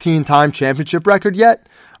 16-time championship record yet?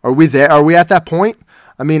 Are we there? Are we at that point?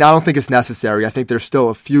 I mean, I don't think it's necessary. I think there's still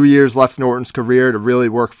a few years left in Orton's career to really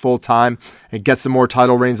work full-time and get some more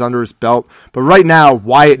title reigns under his belt. But right now,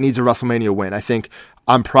 Wyatt needs a WrestleMania win. I think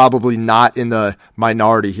I'm probably not in the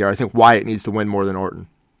minority here. I think Wyatt needs to win more than Orton.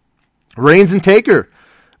 Reigns and Taker,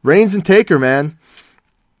 man.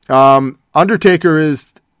 Undertaker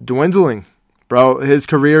is dwindling, bro. His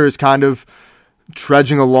career is kind of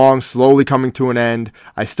trudging along, slowly coming to an end.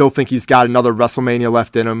 I still think he's got another WrestleMania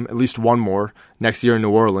left in him, at least one more next year in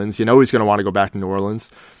New Orleans. You know he's going to want to go back to New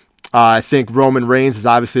Orleans. I think Roman Reigns is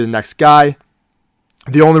obviously the next guy.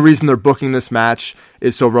 The only reason they're booking this match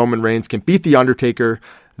is so Roman Reigns can beat The Undertaker.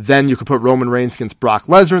 Then you could put Roman Reigns against Brock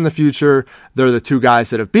Lesnar in the future. They're the two guys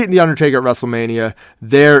that have beaten The Undertaker at WrestleMania.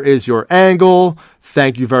 There is your angle.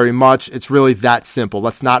 Thank you very much. It's really that simple.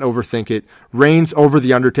 Let's not overthink it. Reigns over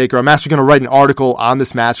The Undertaker. I'm actually going to write an article on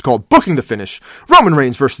this match called Booking the Finish. Roman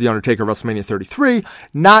Reigns versus The Undertaker, WrestleMania 33.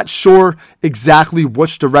 Not sure exactly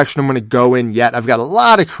which direction I'm going to go in yet. I've got a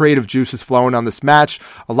lot of creative juices flowing on this match.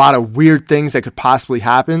 A lot of weird things that could possibly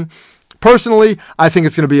happen. Personally, I think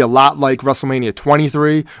it's going to be a lot like WrestleMania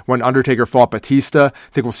 23 when Undertaker fought Batista. I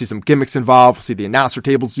think we'll see some gimmicks involved. We'll see the announcer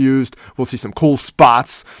tables used. We'll see some cool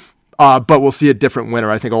spots. But we'll see a different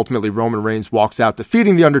winner. I think ultimately Roman Reigns walks out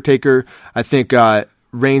defeating The Undertaker. I think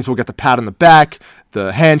Reigns will get the pat on the back,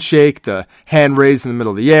 the handshake, the hand raised in the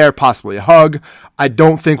middle of the air, possibly a hug. I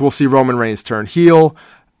don't think we'll see Roman Reigns turn heel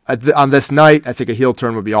on this night. I think a heel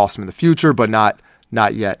turn would be awesome in the future, but not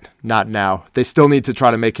yet. Not now. They still need to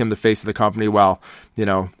try to make him the face of the company while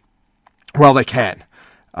they can.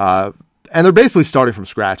 And they're basically starting from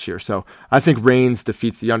scratch here. So I think Reigns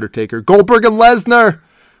defeats The Undertaker. Goldberg and Lesnar,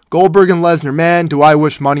 man, do I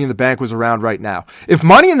wish Money in the Bank was around right now. If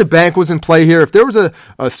Money in the Bank was in play here, if there was a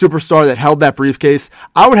superstar that held that briefcase,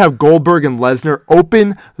 I would have Goldberg and Lesnar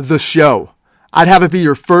open the show. I'd have it be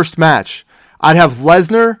your first match. I'd have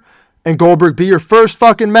Lesnar and Goldberg be your first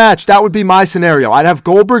fucking match. That would be my scenario. I'd have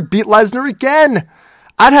Goldberg beat Lesnar again.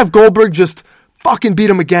 I'd have Goldberg just fucking beat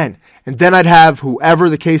him again. And then I'd have whoever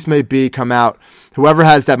the case may be come out, whoever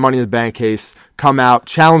has that Money in the Bank case, come out,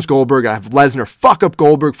 challenge Goldberg. I'd have Lesnar fuck up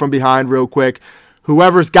Goldberg from behind real quick.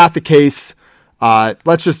 Whoever's got the case,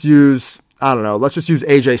 let's just use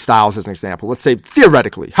AJ Styles as an example. Let's say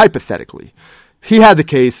theoretically, hypothetically, he had the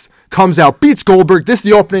case, comes out, beats Goldberg. This is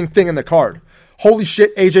the opening thing in the card. Holy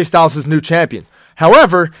shit, AJ Styles is new champion.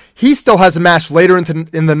 However, he still has a match later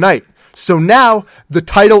in the night. So now the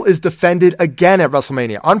title is defended again at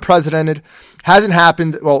WrestleMania. Unprecedented. Hasn't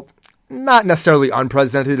happened. Well, not necessarily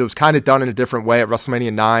unprecedented. It was kind of done in a different way at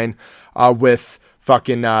WrestleMania 9 with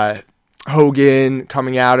fucking Hogan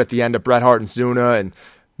coming out at the end of Bret Hart and Zuna and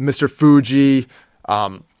Mr. Fuji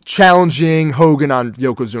challenging Hogan on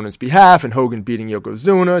Yokozuna's behalf and Hogan beating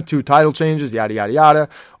Yokozuna, 2 title changes, yada, yada, yada.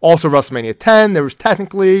 Also WrestleMania 10, there was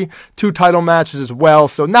technically 2 title matches as well,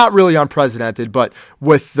 so not really unprecedented, but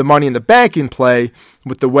with the Money in the Bank in play,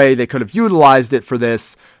 with the way they could have utilized it for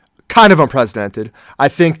this, kind of unprecedented. I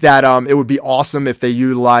think that it would be awesome if they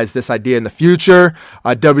utilized this idea in the future.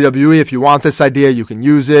 WWE, if you want this idea, you can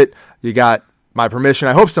use it. You got my permission.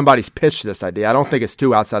 I hope somebody's pitched this idea. I don't think it's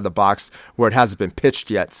too outside the box where it hasn't been pitched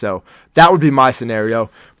yet. So that would be my scenario.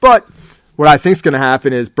 But what I think is going to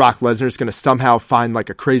happen is Brock Lesnar is going to somehow find like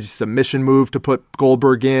a crazy submission move to put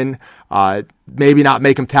Goldberg in. Maybe not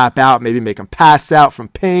make him tap out. Maybe make him pass out from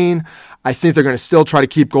pain. I think they're going to still try to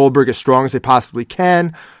keep Goldberg as strong as they possibly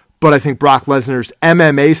can. But I think Brock Lesnar's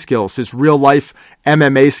MMA skills, his real life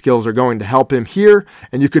MMA skills are going to help him here.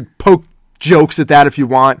 And you could poke jokes at that if you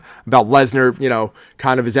want about Lesnar,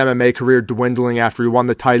 kind of his MMA career dwindling after he won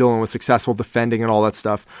the title and was successful defending and all that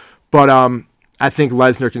stuff. But I think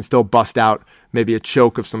Lesnar can still bust out maybe a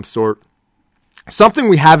choke of some sort. Something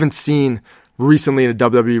we haven't seen recently in a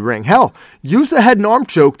WWE ring. Hell, use the head and arm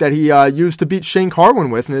choke that he used to beat Shane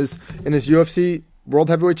Carwin with in his UFC World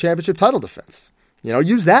Heavyweight Championship title defense.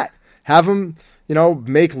 Use that. Have him,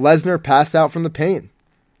 make Lesnar pass out from the pain.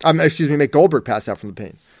 Make Goldberg pass out from the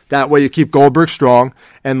pain. That way you keep Goldberg strong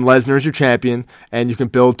and Lesnar is your champion and you can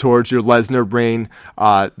build towards your Lesnar reign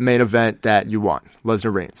main event that you want.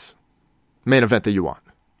 Lesnar reigns. Main event that you want.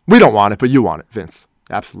 We don't want it, but you want it, Vince.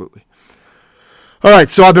 Absolutely. All right,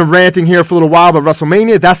 so I've been ranting here for a little while about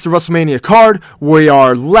WrestleMania. That's the WrestleMania card. We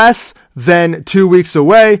are less than 2 weeks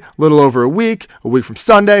away, a little over a week from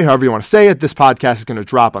Sunday, however you want to say it. This podcast is going to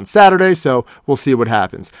drop on Saturday, so we'll see what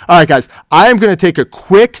happens. All right, guys, I am going to take a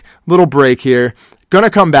quick little break here. Going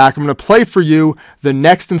to come back. I'm going to play for you the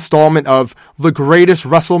next installment of the greatest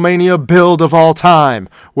WrestleMania build of all time,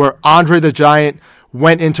 where Andre the Giant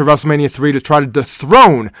went into WrestleMania 3 to try to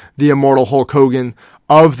dethrone the immortal Hulk Hogan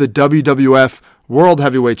of the WWF World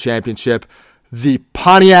Heavyweight Championship. The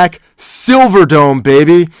Pontiac Silverdome,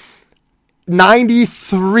 baby.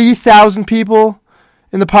 93,000 people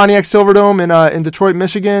in the Pontiac Silverdome in Detroit,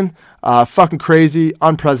 Michigan. Fucking crazy,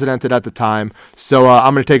 unprecedented at the time. So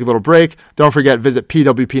I'm going to take a little break. Don't forget, visit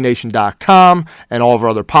pwpnation.com and all of our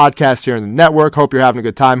other podcasts here in the network. Hope you're having a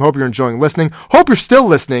good time. Hope you're enjoying listening. Hope you're still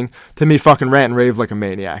listening to me fucking rant and rave like a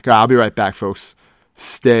maniac. I'll be right back, folks.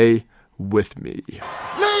 Stay with me.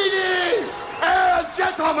 Ladies and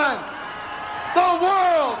gentlemen, the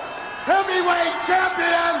world's heavyweight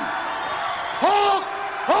champion, Hulk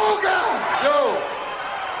Hogan!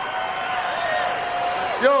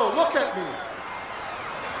 Yo, look at me.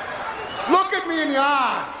 Look at me in the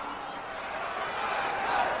eye.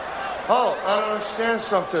 Oh, I don't understand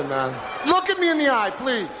something, man. Look at me in the eye,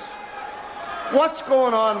 please. What's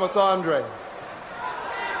going on with Andre?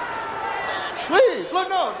 Please, look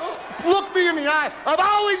me in the eye. I've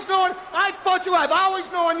always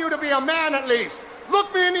known you to be a man at least.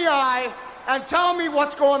 Look me in the eye and tell me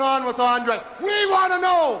what's going on with Andre. We want to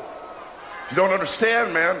know. You don't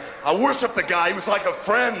understand, man. I worship the guy. He was like a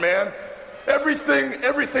friend, man. Everything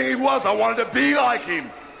he was, I wanted to be like him.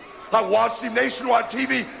 I watched him nationwide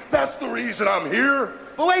TV. That's the reason I'm here.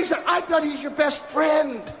 But wait a second, I thought he's your best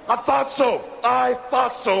friend. I thought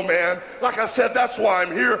so, man. Like I said, that's why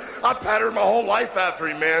I'm here. I patterned my whole life after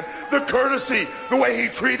him, man. The courtesy, the way he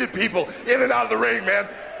treated people in and out of the ring, man.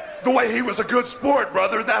 The way he was a good sport,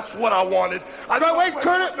 brother. That's what I wanted.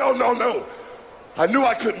 No. I knew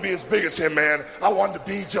I couldn't be as big as him, man. I wanted to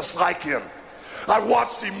be just like him. I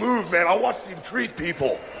watched him move, man. I watched him treat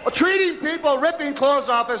people. Treating people, ripping clothes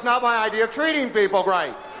off is not my idea. Treating people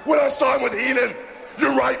right. When I saw him with Heenan,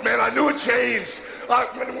 you're right, man. I knew it changed.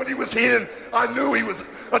 When he was Heenan, I knew he was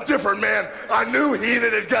a different man. I knew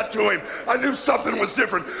Heenan had got to him. I knew something was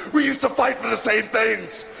different. We used to fight for the same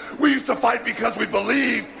things. We used to fight because we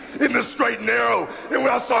believed in the straight and narrow. And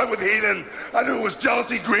when I saw him with Heenan, I knew it was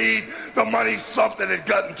jealousy, greed, the money, something had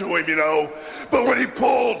gotten to him, you know. But when he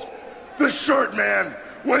pulled the shirt, man,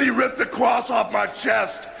 when he ripped the cross off my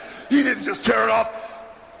chest, he didn't just tear it off.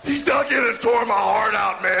 He dug in and tore my heart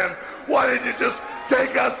out, man. Why didn't you just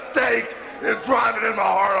take a stake and drive it in my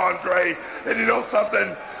heart, Andre? And you know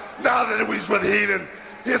something? Now that he's with Heenan,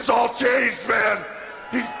 it's all changed, man.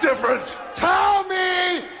 He's different. Tell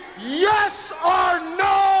me yes or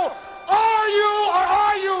no. Are you or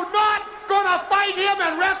are you not gonna fight him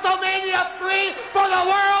in WrestleMania 3 for the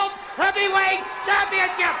World Heavyweight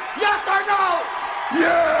Championship? Yes or no?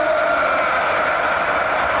 Yeah!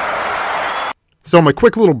 So my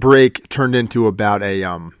quick little break turned into about a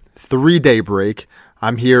 3-day break.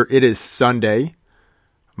 I'm here. It is Sunday,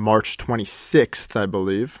 March 26th, I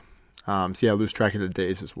believe. See, I lose track of the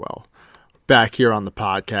days as well. Back here on the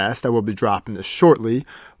podcast. I will be dropping this shortly.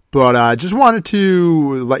 But I just wanted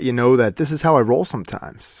to let you know that this is how I roll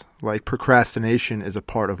sometimes. Like, procrastination is a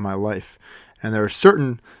part of my life. And there are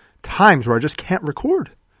certain times where I just can't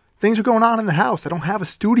record. Things are going on in the house. I don't have a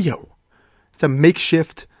studio. It's a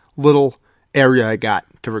makeshift little area I got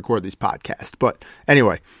to record these podcasts. But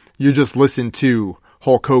anyway, you just listened to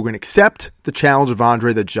Hulk Hogan accept the challenge of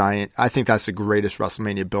Andre the Giant. I think that's the greatest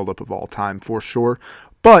WrestleMania buildup of all time for sure.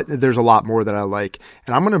 But there's a lot more that I like,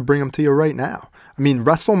 and I'm going to bring them to you right now. I mean,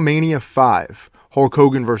 WrestleMania 5, Hulk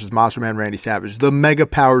Hogan versus Macho Man Randy Savage. The mega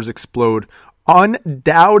powers explode.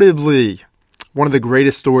 Undoubtedly one of the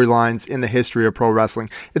greatest storylines in the history of pro wrestling.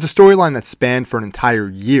 It's a storyline that spanned for an entire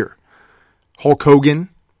year. Hulk Hogan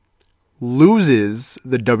loses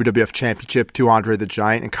the WWF Championship to Andre the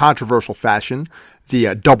Giant in controversial fashion.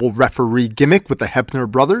 The double referee gimmick with the Hebner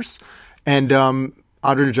brothers. And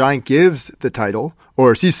Andre the Giant gives the title,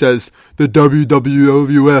 or as he says, the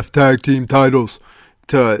WWF Tag Team titles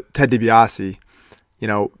to Ted DiBiase. You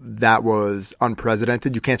know, that was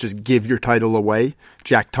unprecedented. You can't just give your title away.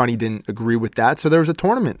 Jack Tunney didn't agree with that. So there was a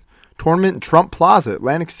tournament in Trump Plaza,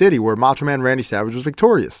 Atlantic City, where Macho Man Randy Savage was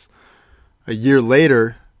victorious. A year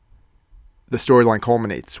later, the storyline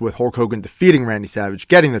culminates with Hulk Hogan defeating Randy Savage,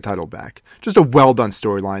 getting the title back. Just a well-done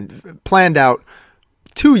storyline, planned out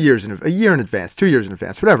 2 years a year in advance, 2 years in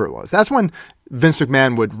advance, whatever it was. That's when Vince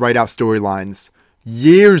McMahon would write out storylines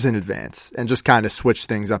years in advance and just kind of switch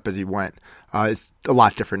things up as he went. It's a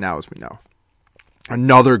lot different now, as we know.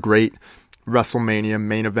 Another great WrestleMania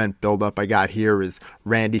main event build-up I got here is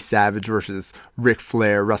Randy Savage versus Ric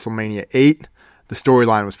Flair, WrestleMania 8. The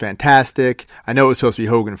storyline was fantastic. I know it was supposed to be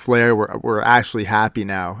Hogan Flair. We're actually happy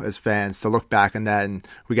now as fans to look back on that, and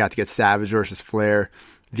we got to get Savage versus Flair.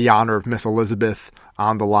 The honor of Miss Elizabeth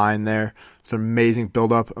on the line there. It's an amazing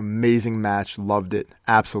build-up, amazing match. Loved it.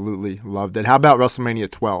 Absolutely loved it. How about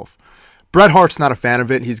WrestleMania 12? Bret Hart's not a fan of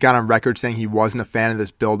it. He's got on record saying he wasn't a fan of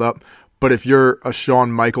this build-up. But if you're a Shawn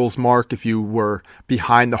Michaels mark, if you were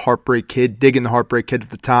behind the Heartbreak Kid, digging the Heartbreak Kid at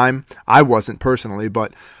the time, I wasn't personally,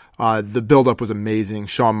 but the build-up was amazing.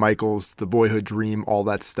 Shawn Michaels, the boyhood dream, all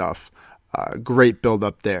that stuff. Great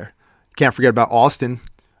build-up there. Can't forget about Austin,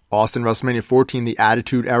 WrestleMania 14, the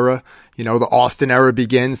Attitude Era. You know, the Austin era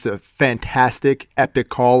begins. The fantastic, epic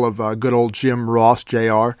call of good old Jim Ross,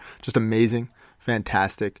 JR. Just amazing.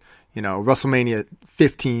 fantastic. WrestleMania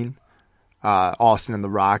 15, Austin and The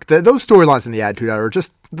Rock. Those storylines in the Attitude Era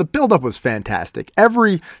the build-up was fantastic.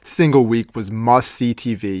 Every single week was must-see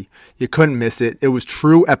TV. You couldn't miss it. It was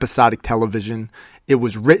true episodic television. It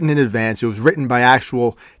was written in advance. It was written by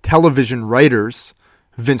actual television writers,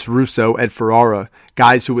 Vince Russo, Ed Ferrara,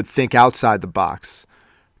 guys who would think outside the box,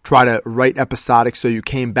 try to write episodic so you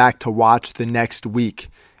came back to watch the next week,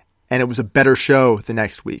 and it was a better show the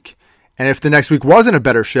next week. And if the next week wasn't a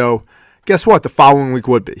better show, guess what? The following week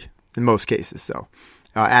would be, in most cases. So,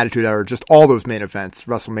 Attitude Era, just all those main events,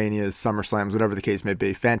 WrestleManias, SummerSlams, whatever the case may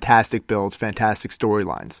be. Fantastic builds, fantastic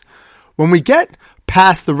storylines. When we get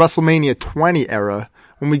past the WrestleMania 20 era,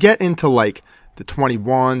 when we get into like the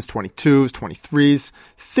 21s, 22s, 23s,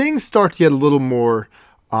 things start to get a little more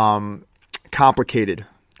complicated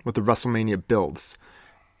with the WrestleMania builds.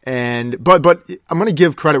 But I'm going to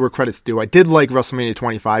give credit where credit's due. I did like WrestleMania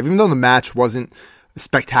 25, even though the match wasn't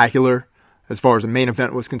spectacular as far as the main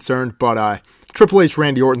event was concerned. But Triple H,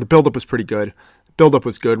 Randy Orton, the build-up was pretty good. Build-up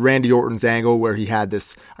was good. Randy Orton's angle where he had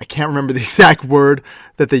this, I can't remember the exact word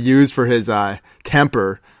that they used for his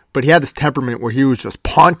temper, but he had this temperament where he was just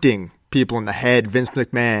punting people in the head. Vince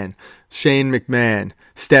McMahon, Shane McMahon,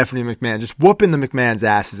 Stephanie McMahon, just whooping the McMahon's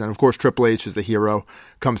asses. And of course, Triple H is the hero,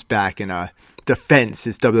 comes back and defends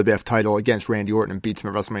his WWF title against Randy Orton and beats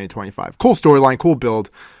him at WrestleMania 25. Cool storyline, cool build.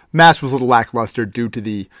 Match was a little lackluster due to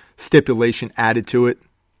the stipulation added to it.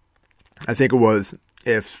 I think it was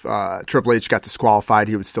if Triple H got disqualified,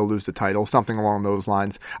 he would still lose the title, something along those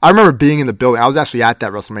lines. I remember being in the building. I was actually at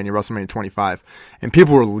that WrestleMania 25, and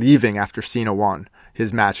people were leaving after Cena won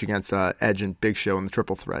his match against Edge and Big Show in the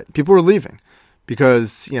Triple Threat. People were leaving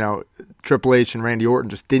because, Triple H and Randy Orton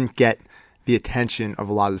just didn't get the attention of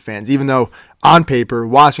a lot of the fans, even though on paper,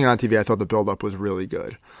 watching it on TV, I thought the build-up was really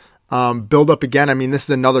good. Build-up again, this is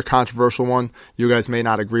another controversial one. You guys may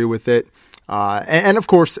not agree with it. And of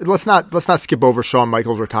course, let's not skip over Shawn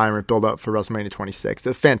Michaels' retirement build-up for WrestleMania 26.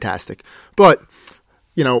 It's fantastic. But,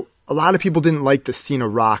 a lot of people didn't like the Cena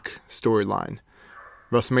Rock storyline.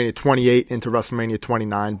 WrestleMania 28 into WrestleMania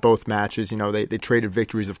 29, both matches, they traded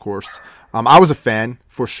victories, of course. I was a fan,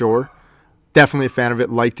 for sure. Definitely a fan of it,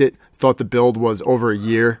 liked it. Thought the build was over a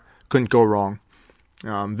year. Couldn't go wrong.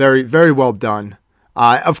 Very, very well done.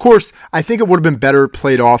 Of course, I think it would have been better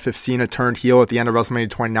played off if Cena turned heel at the end of WrestleMania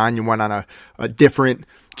 29. You went on a different,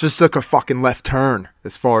 just took a fucking left turn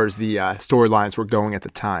as far as the storylines were going at the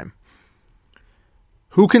time.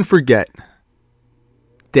 Who can forget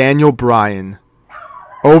Daniel Bryan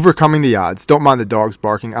overcoming the odds? Don't mind the dogs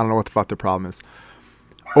barking. I don't know what the fuck the problem is.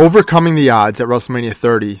 Overcoming the odds at WrestleMania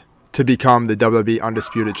 30 to become the WWE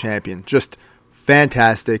Undisputed Champion. Just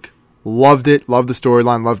fantastic. Loved it. Loved the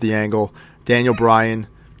storyline. Loved the angle. Daniel Bryan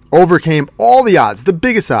overcame all the odds, the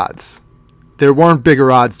biggest odds. There weren't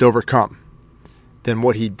bigger odds to overcome than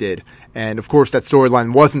what he did. And of course, that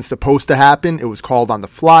storyline wasn't supposed to happen. It was called on the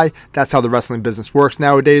fly. That's how the wrestling business works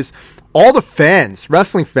nowadays. All the fans,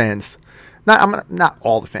 wrestling fans, not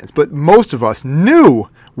all the fans, but most of us knew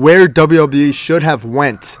where WWE should have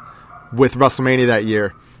went with WrestleMania that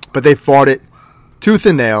year. But they fought it tooth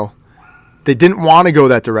and nail. They didn't want to go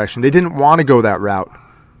that direction. They didn't want to go that route.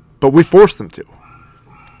 But we forced them to.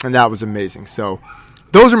 And that was amazing. So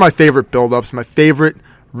those are my favorite build-ups, my favorite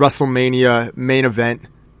WrestleMania main event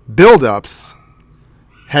build-ups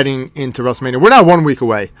heading into WrestleMania. We're now 1 week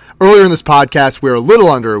away. Earlier in this podcast, we were a little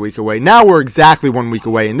under a week away. Now we're exactly 1 week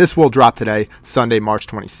away, and this will drop today, Sunday, March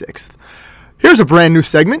 26th. Here's a brand new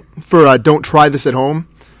segment for Don't Try This at Home.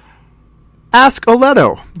 Ask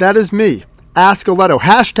Aletto. That is me. Ask Aletto.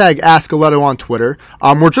 Hashtag Ask Aletto on Twitter.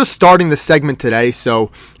 We're just starting the segment today,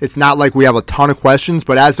 so it's not like we have a ton of questions,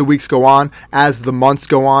 but as the weeks go on, as the months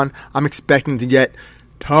go on, I'm expecting to get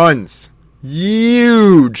tons,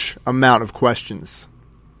 huge amount of questions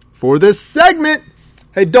for this segment.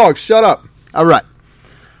 Hey, dog, shut up. All right.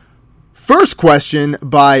 First question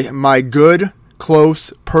by my good,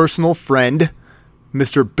 close, personal friend,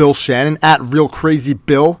 Mr. Bill Shannon, at Real Crazy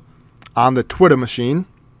Bill on the Twitter machine.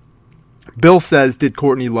 Bill says, did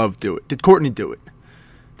Courtney Love do it? Did Courtney do it?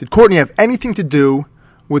 Did Courtney have anything to do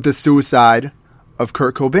with the suicide of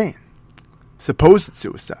Kurt Cobain? Supposed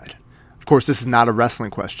suicide. Of course, this is not a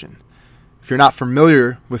wrestling question. If you're not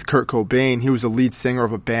familiar with Kurt Cobain, he was a lead singer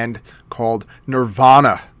of a band called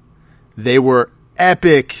Nirvana. They were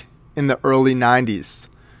epic in the early 90s.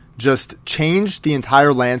 Just changed the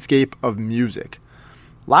entire landscape of music.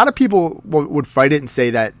 A lot of people would fight it and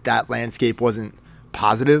say that that landscape wasn't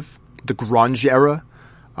positive. The grunge era.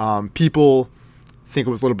 People think it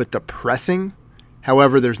was a little bit depressing.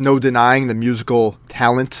 However, there's no denying the musical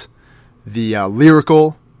talent, the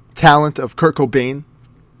lyrical talent of Kurt Cobain.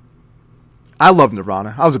 I love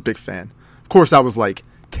Nirvana. I was a big fan. Of course, I was like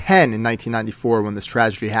 10 in 1994 when this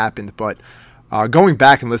tragedy happened, but going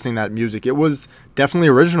back and listening to that music, it was definitely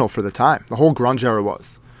original for the time. The whole grunge era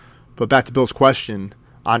was. But back to Bill's question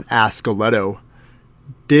on Ask a Leto,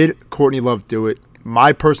 did Courtney Love do it?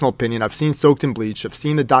 My personal opinion, I've seen Soaked in Bleach. I've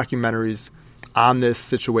seen the documentaries on this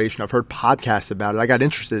situation. I've heard podcasts about it. I got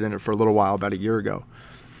interested in it for a little while, about a year ago.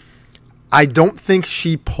 I don't think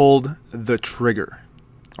she pulled the trigger,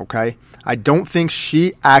 okay? I don't think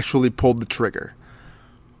she actually pulled the trigger.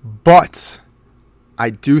 But I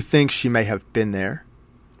do think she may have been there.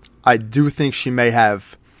 I do think she may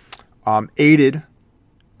have aided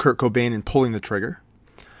Kurt Cobain in pulling the trigger.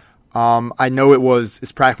 I know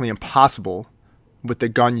it's practically impossible with the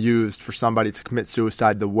gun used for somebody to commit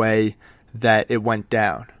suicide the way that it went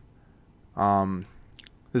down.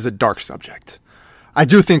 This is a dark subject. I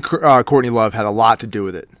do think Courtney Love had a lot to do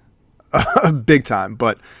with it. Big time.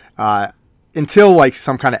 But until like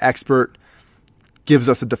some kind of expert gives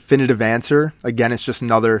us a definitive answer, again, it's just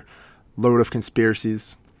another load of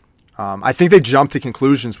conspiracies. I think they jumped to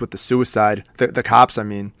conclusions with the suicide, the cops, I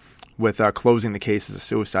mean, with closing the case as a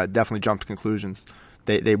suicide. Definitely jumped to conclusions.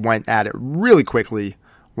 They went at it really quickly,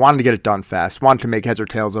 wanted to get it done fast, wanted to make heads or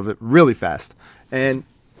tails of it really fast, and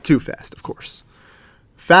too fast, of course.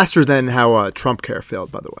 Faster than how Trump Care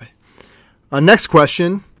failed, by the way. Next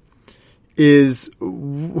question is,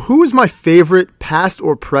 who is my favorite past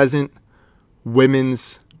or present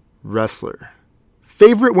women's wrestler?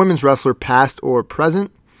 Favorite women's wrestler, past or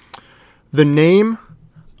present? The name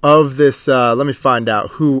of this, let me find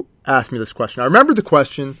out who asked me this question. I remember the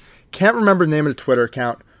question, can't remember the name of the Twitter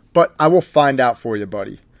account, but I will find out for you,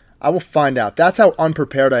 buddy. I will find out. That's how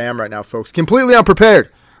unprepared I am right now, folks. Completely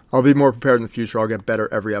unprepared. I'll be more prepared in the future. I'll get better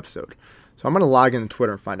every episode. So I'm going to log into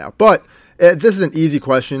Twitter and find out. But this is an easy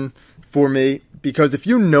question for me, because if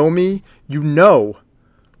you know me, you know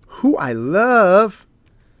who I love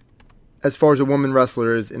as far as a woman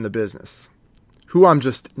wrestler is in the business. Who I'm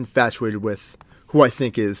just infatuated with. Who I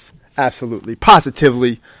think is absolutely,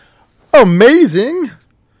 positively amazing.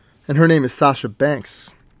 And her name is Sasha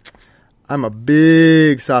Banks. I'm a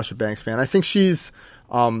big Sasha Banks fan. I think she's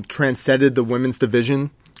transcended the women's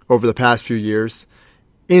division over the past few years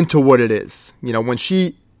into what it is. You know, when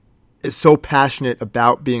she is so passionate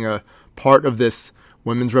about being a part of this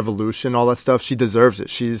women's revolution, all that stuff, she deserves it.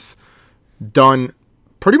 She's done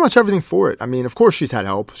pretty much everything for it. I mean, of course she's had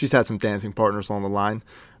help. She's had some dancing partners along the line.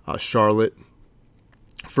 Charlotte,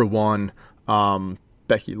 for one,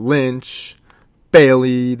 Becky Lynch,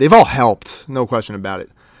 Bayley, they've all helped, no question about it.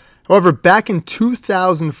 However, back in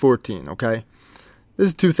 2014, okay, this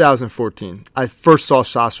is 2014, I first saw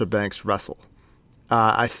Sasha Banks wrestle.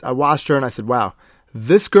 I watched her and I said, wow,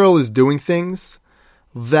 this girl is doing things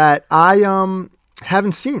that I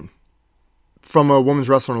haven't seen from a women's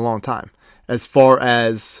wrestler in a long time. As far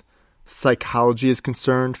as psychology is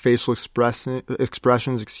concerned, facial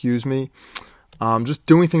expressions, just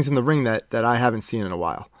doing things in the ring that I haven't seen in a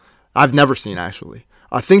while. I've never seen, actually.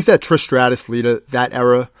 Things that Trish Stratus, Lita, that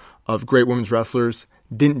era of great women's wrestlers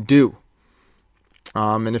didn't do.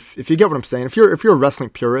 And if you get what I'm saying, if you're a wrestling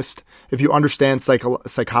purist, if you understand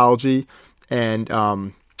psychology and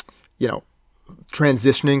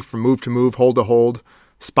transitioning from move to move, hold to hold,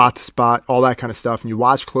 spot to spot, all that kind of stuff, and you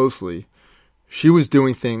watch closely, she was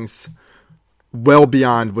doing things well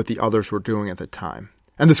beyond what the others were doing at the time.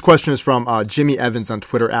 And this question is from Jimmy Evans on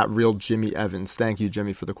Twitter, @RealJimmyEvans. Thank you,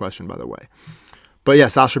 Jimmy, for the question, by the way. But yeah,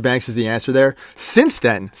 Sasha Banks is the answer there. Since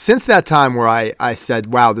that time where I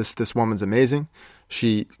said, wow, this woman's amazing.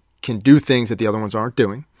 She can do things that the other ones aren't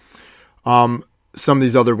doing. Some of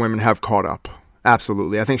these other women have caught up.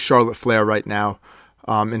 Absolutely. I think Charlotte Flair right now,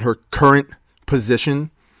 in her current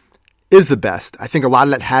position, is the best. I think a lot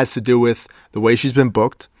of that has to do with the way she's been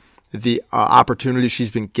booked, the opportunity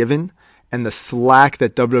she's been given, and the slack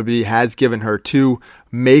that WWE has given her to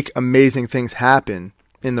make amazing things happen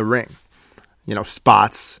in the ring. You know,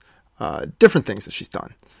 spots, different things that she's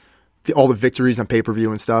done. All the victories on pay-per-view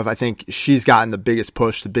and stuff. I think she's gotten the biggest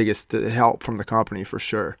push, the biggest help from the company for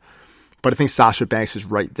sure. But I think Sasha Banks is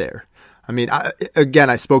right there. I mean,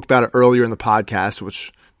 I spoke about it earlier in the podcast,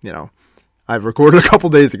 which, I've recorded a couple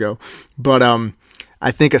days ago. But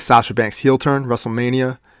I think a Sasha Banks heel turn,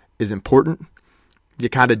 WrestleMania, is important. You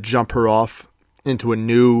kind of jump her off into a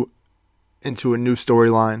new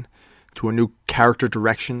storyline, to a new character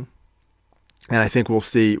direction. And I think we'll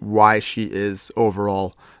see why she is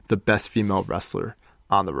overall the best female wrestler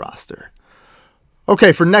on the roster.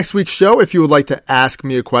 Okay, for next week's show, if you would like to ask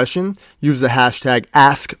me a question, use the hashtag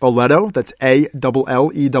AskAleto. That's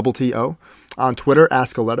ALLETTO. on Twitter,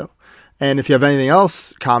 AskAleto. And if you have anything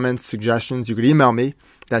else, comments, suggestions, you could email me.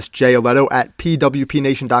 That's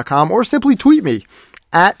jaleto@pwpnation.com, or simply tweet me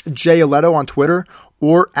at jaleto on Twitter,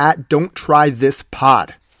 or at Don't Try This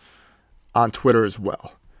Pod on Twitter as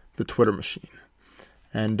well, the Twitter machine.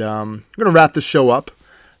 And I'm going to wrap this show up.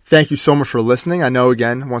 Thank you so much for listening. I know,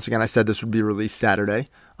 once again, I said this would be released Saturday.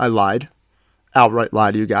 I lied. Outright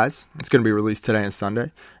lied to you guys. It's going to be released today and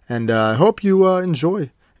Sunday. And I hope you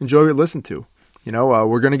enjoy what you listen to.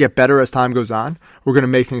 We're going to get better as time goes on. We're going to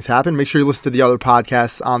make things happen. Make sure you listen to the other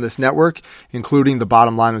podcasts on this network, including The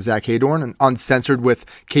Bottom Line with Zach Haydorn and Uncensored with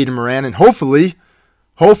Katie Moran. And hopefully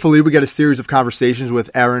we get a series of conversations with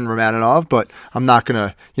Aaron Romanov, but I'm not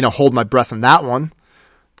going to, hold my breath on that one,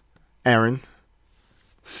 Aaron.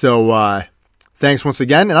 So thanks once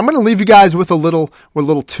again. And I'm going to leave you guys with a little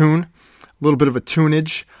tune, a little bit of a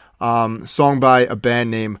tunage, song by a band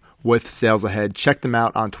named With Sales Ahead. Check them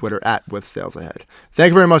out on Twitter at With Sales Ahead.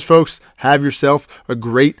 Thank you very much, folks. Have yourself a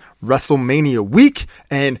great WrestleMania week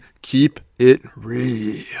and keep it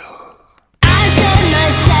real. I set my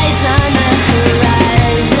sights on the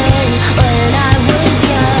horizon when